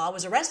 brother-in-law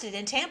was arrested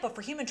in Tampa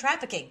for human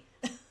trafficking?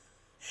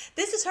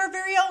 This is her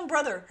very own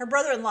brother, her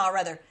brother-in-law,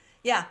 rather.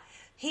 Yeah,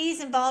 he's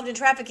involved in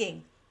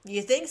trafficking.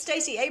 You think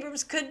Stacey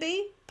Abrams could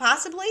be?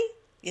 Possibly?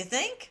 You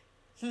think?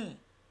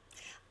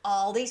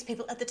 All these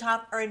people at the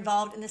top are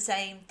involved in the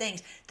same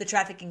things. The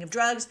trafficking of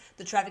drugs,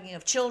 the trafficking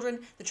of children,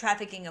 the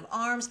trafficking of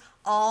arms,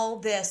 all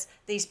this,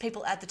 these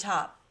people at the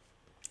top.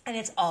 And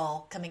it's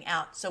all coming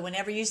out. So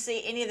whenever you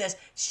see any of this,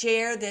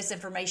 share this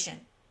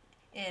information.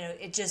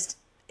 This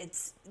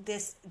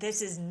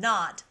is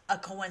not a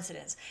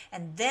coincidence.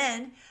 And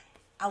then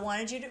I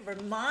wanted you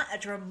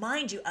to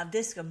remind you of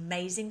this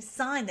amazing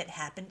sign that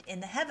happened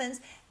in the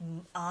heavens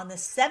on the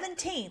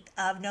 17th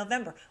of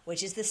November,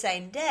 which is the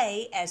same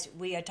day as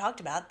we had talked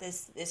about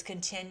this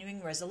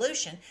continuing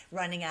resolution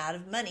running out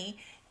of money,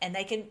 and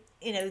they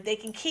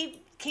can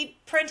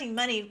keep printing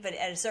money, but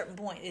at a certain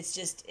point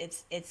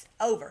it's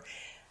over.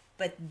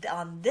 But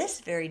on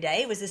this very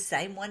day was the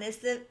same one as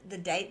the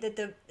date that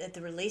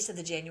the release of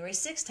the January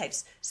 6th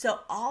tapes.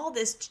 So all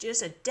this,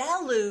 just a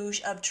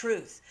deluge of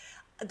truth.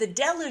 The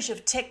deluge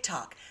of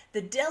TikTok,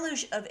 the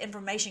deluge of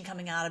information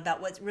coming out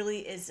about what really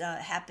is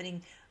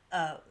happening,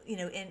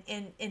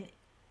 in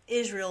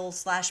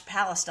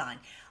Israel/Palestine.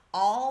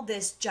 All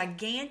this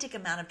gigantic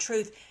amount of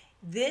truth.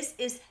 This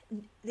is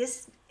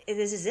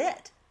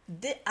it.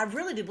 I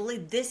really do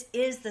believe this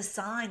is the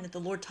sign that the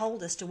Lord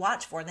told us to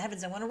watch for in the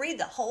heavens. I want to read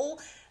the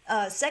whole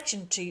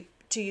section to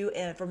you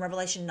from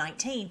Revelation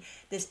 19,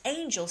 this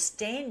angel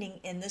standing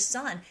in the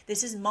sun.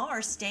 This is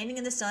Mars standing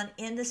in the sun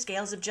in the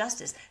scales of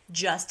justice.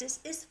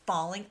 Justice is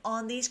falling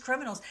on these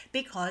criminals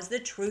because the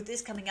truth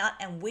is coming out,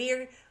 and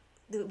we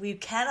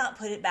cannot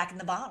put it back in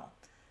the bottle.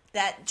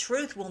 That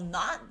truth will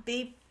not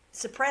be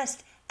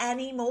suppressed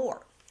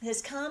anymore. It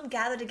has come,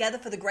 gather together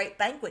for the great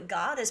banquet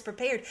God has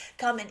prepared.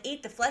 Come and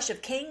eat the flesh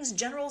of kings,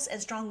 generals,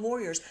 and strong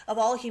warriors of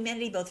all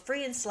humanity, both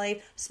free and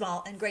slave,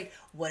 small and great.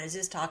 What is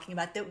this talking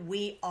about? That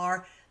we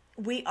are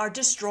we are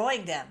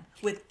destroying them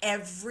with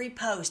every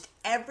post,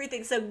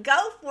 everything. So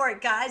go for it,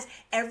 guys.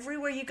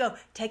 Everywhere you go,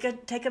 take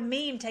a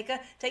meme,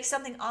 take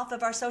something off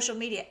of our social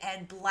media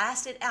and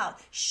blast it out.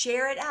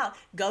 Share it out.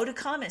 Go to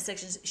comment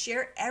sections.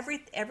 Share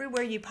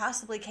everywhere you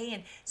possibly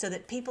can so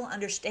that people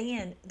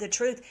understand the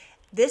truth.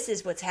 This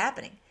is what's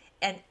happening.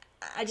 And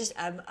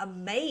I'm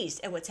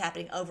amazed at what's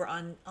happening over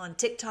on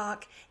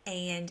TikTok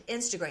and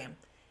Instagram.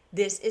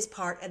 This is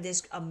part of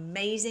this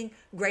amazing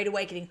Great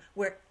Awakening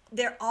where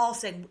they're all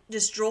saying,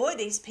 destroy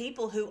these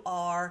people who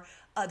are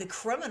the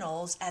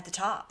criminals at the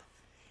top.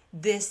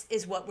 This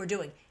is what we're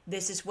doing.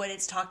 This is what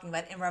it's talking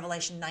about in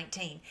Revelation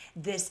 19.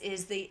 This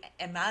is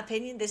in my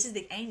opinion, this is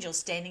the angel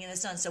standing in the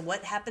sun. So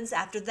what happens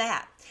after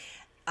that?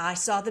 I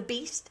saw the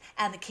beast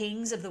and the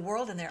kings of the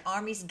world and their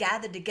armies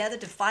gathered together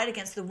to fight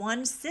against the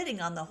one sitting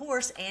on the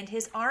horse and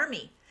his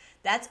army.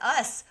 That's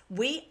us.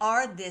 We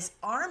are this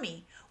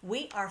army.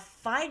 We are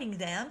fighting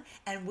them,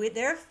 and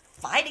they're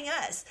fighting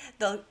us.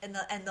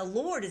 And the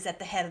Lord is at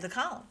the head of the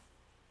column.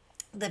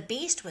 The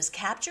beast was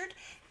captured.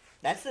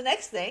 That's the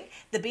next thing.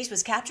 The beast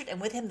was captured,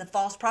 and with him the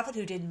false prophet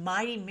who did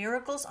mighty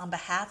miracles on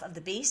behalf of the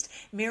beast,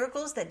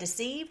 miracles that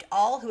deceived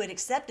all who had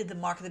accepted the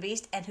mark of the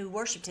beast and who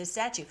worshipped his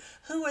statue.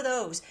 Who are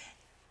those?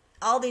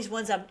 All these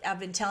ones I've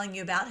been telling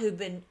you about who've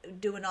been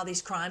doing all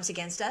these crimes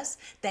against us.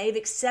 They've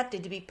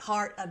accepted to be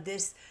part of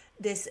this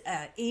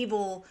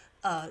evil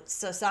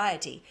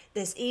society,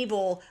 this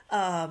evil,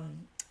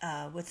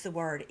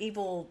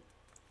 evil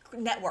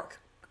network,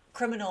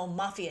 criminal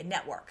mafia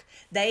network.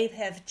 They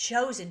have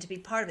chosen to be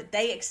part of it.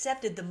 They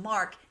accepted the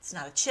mark. It's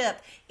not a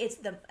chip.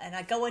 And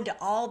I go into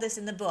all this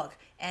in the book,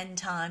 End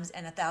Times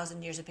and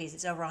 1,000 Years of Peace.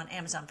 It's over on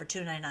Amazon for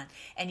 $2.99,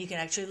 and you can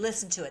actually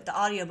listen to it. The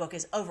audiobook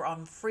is over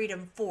on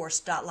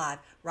freedomforce.live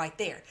right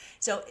there.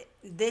 So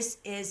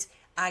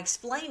I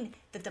explained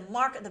that the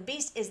mark of the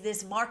beast is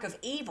this mark of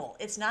evil.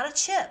 It's not a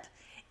chip.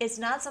 It's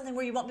not something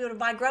where you won't be able to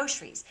buy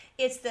groceries.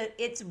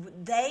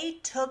 They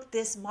took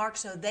this mark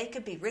so they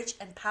could be rich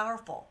and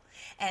powerful.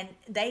 And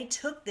they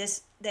took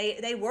this,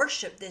 they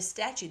worshiped this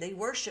statue. They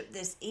worshiped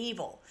this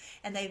evil.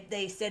 And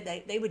they said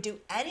they would do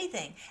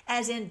anything,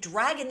 as in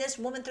dragging this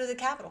woman through the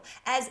Capitol,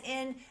 as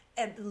in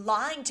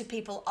lying to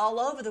people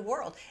all over the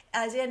world,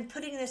 as in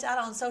putting this out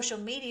on social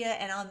media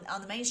and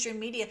on the mainstream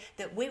media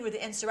that we were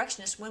the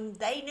insurrectionists when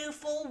they knew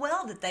full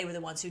well that they were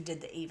the ones who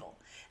did the evil.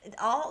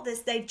 All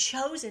this they've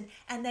chosen,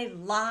 and they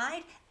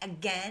lied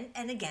again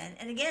and again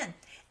and again.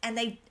 And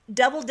they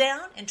doubled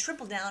down and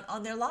tripled down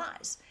on their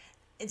lies.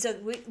 And so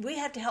we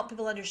have to help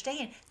people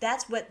understand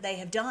that's what they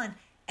have done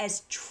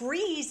as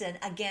treason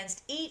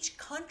against each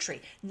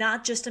country,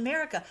 not just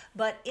America,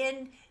 but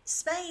in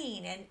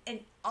Spain and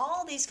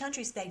all these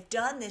countries. They've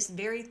done this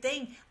very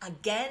thing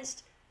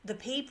against the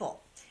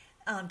people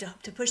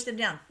to push them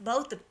down.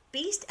 Both the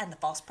beast and the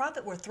false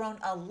prophet were thrown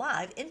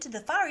alive into the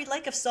fiery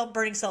lake of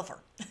burning sulfur.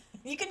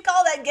 You can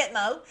call that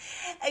Gitmo,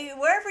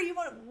 wherever you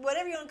want,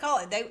 whatever you want to call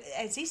it.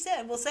 As he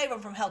said, we'll save them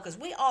from hell, because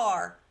we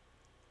are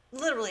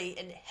literally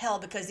in hell,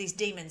 because these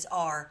demons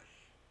are.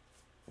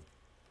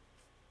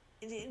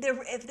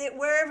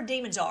 Wherever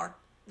demons are,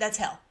 that's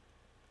hell.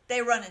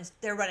 They're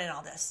running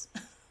all this,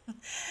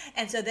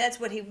 and so that's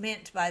what he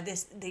meant by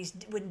this.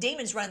 When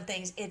demons run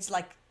things, it's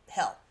like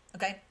hell.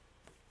 Okay,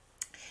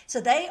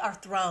 so they are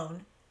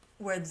thrown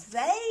where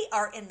they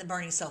are in the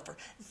burning sulfur.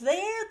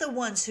 They're the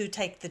ones who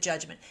take the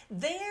judgment.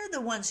 They're the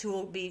ones who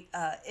will be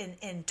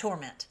in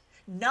torment,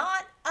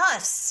 not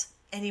us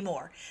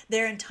anymore.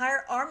 Their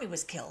entire army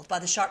was killed by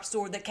the sharp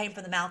sword that came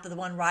from the mouth of the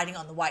one riding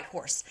on the white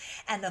horse.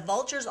 And the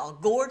vultures all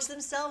gorged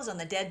themselves on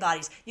the dead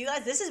bodies. You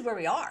guys, this is where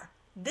we are.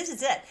 This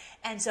is it.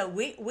 And so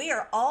we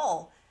are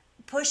all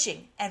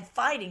pushing and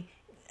fighting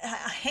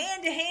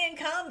hand-to-hand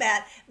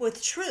combat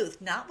with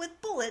truth, not with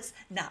bullets,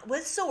 not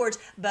with swords,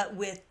 but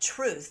with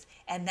truth.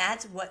 And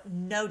that's what,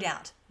 no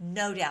doubt,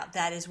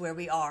 that is where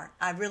we are.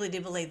 I really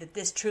do believe that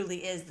this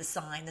truly is the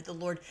sign that the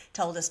Lord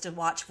told us to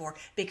watch for,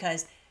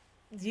 because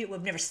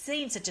we've never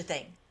seen such a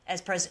thing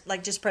as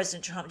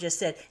President Trump just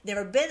said.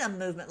 Never been a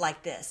movement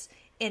like this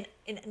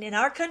in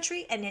our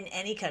country and in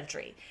any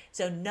country.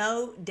 So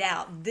no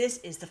doubt this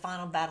is the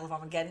final battle of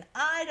Armageddon.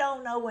 I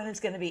don't know when it's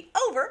going to be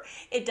over.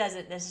 It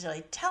doesn't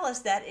necessarily tell us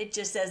that. It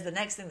just says the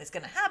next thing that's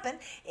going to happen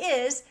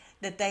is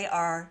that they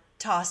are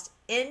tossed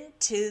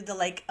into the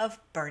lake of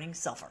burning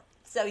sulfur.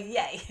 So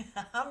yay,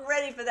 I'm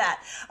ready for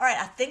that. All right,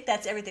 I think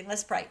that's everything.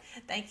 Let's pray.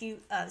 Thank you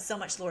so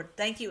much, Lord.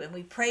 Thank you, and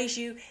we praise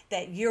you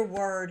that your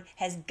word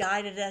has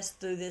guided us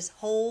through this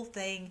whole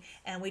thing,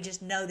 and we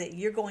just know that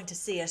you're going to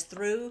see us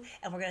through,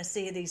 and we're going to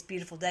see these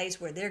beautiful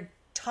days where they're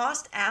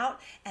tossed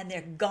out and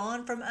they're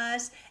gone from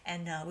us,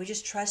 and we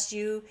just trust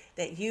you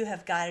that you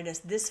have guided us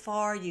this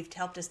far. You've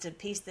helped us to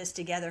piece this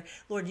together.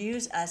 Lord,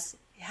 use us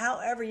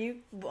however you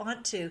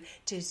want to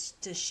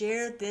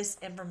share this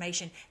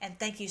information. And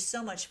thank you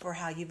so much for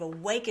how you've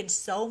awakened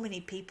so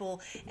many people,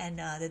 and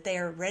that they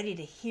are ready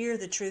to hear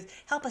the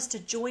truth. Help us to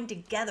join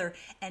together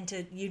and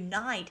to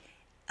unite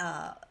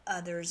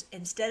others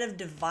instead of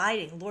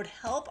dividing. Lord,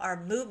 help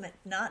our movement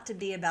not to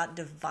be about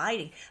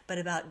dividing, but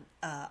about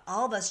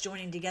all of us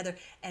joining together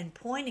and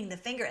pointing the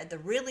finger at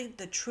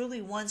the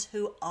truly ones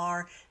who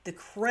are the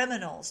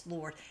criminals,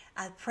 Lord.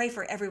 I pray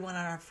for everyone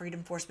on our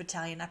Freedom Force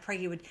Battalion. I pray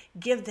you would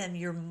give them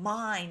your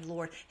mind,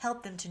 Lord.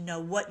 Help them to know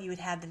what you would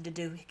have them to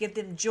do. Give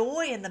them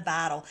joy in the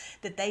battle,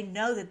 that they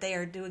know that they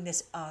are doing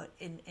this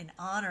in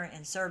honor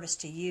and service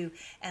to you.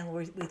 And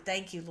we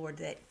thank you, Lord,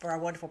 that for our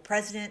wonderful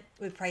president.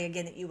 We pray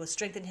again that you will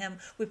strengthen him.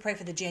 We pray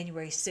for the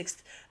January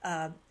 6th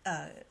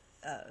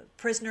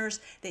prisoners,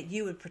 that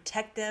you would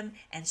protect them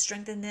and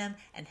strengthen them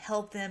and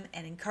help them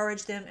and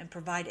encourage them and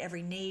provide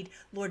every need.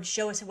 Lord,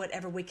 show us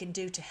whatever we can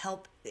do to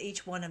help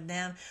each one of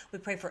them. We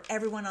pray for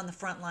everyone on the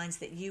front lines,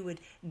 that you would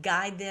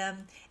guide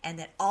them, and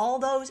that all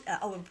those,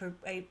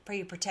 we pray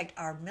you protect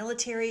our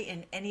military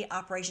in any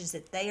operations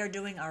that they are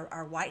doing,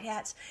 our white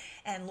hats.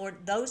 And Lord,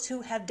 those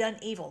who have done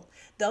evil,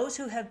 those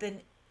who have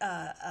been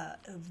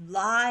who've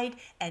lied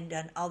and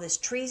done all this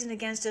treason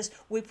against us,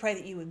 we pray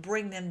that you would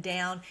bring them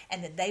down,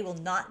 and that they will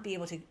not be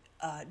able to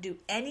do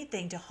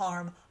anything to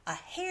harm a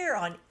hair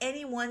on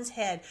anyone's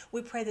head.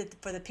 We pray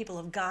that for the people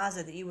of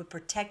Gaza, that you would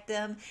protect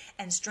them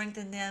and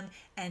strengthen them,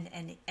 and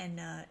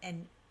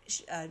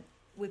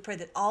we pray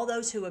that all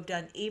those who have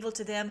done evil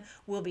to them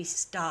will be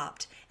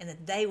stopped, and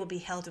that they will be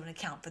held to an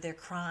account for their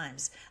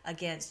crimes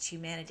against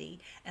humanity.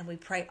 And we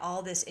pray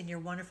all this in your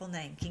wonderful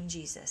name, King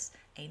Jesus.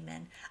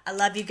 Amen. I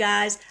love you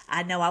guys.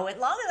 I know I went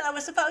longer than I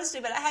was supposed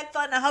to, but I had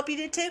fun. I hope you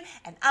did too.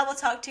 And I will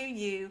talk to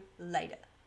you later.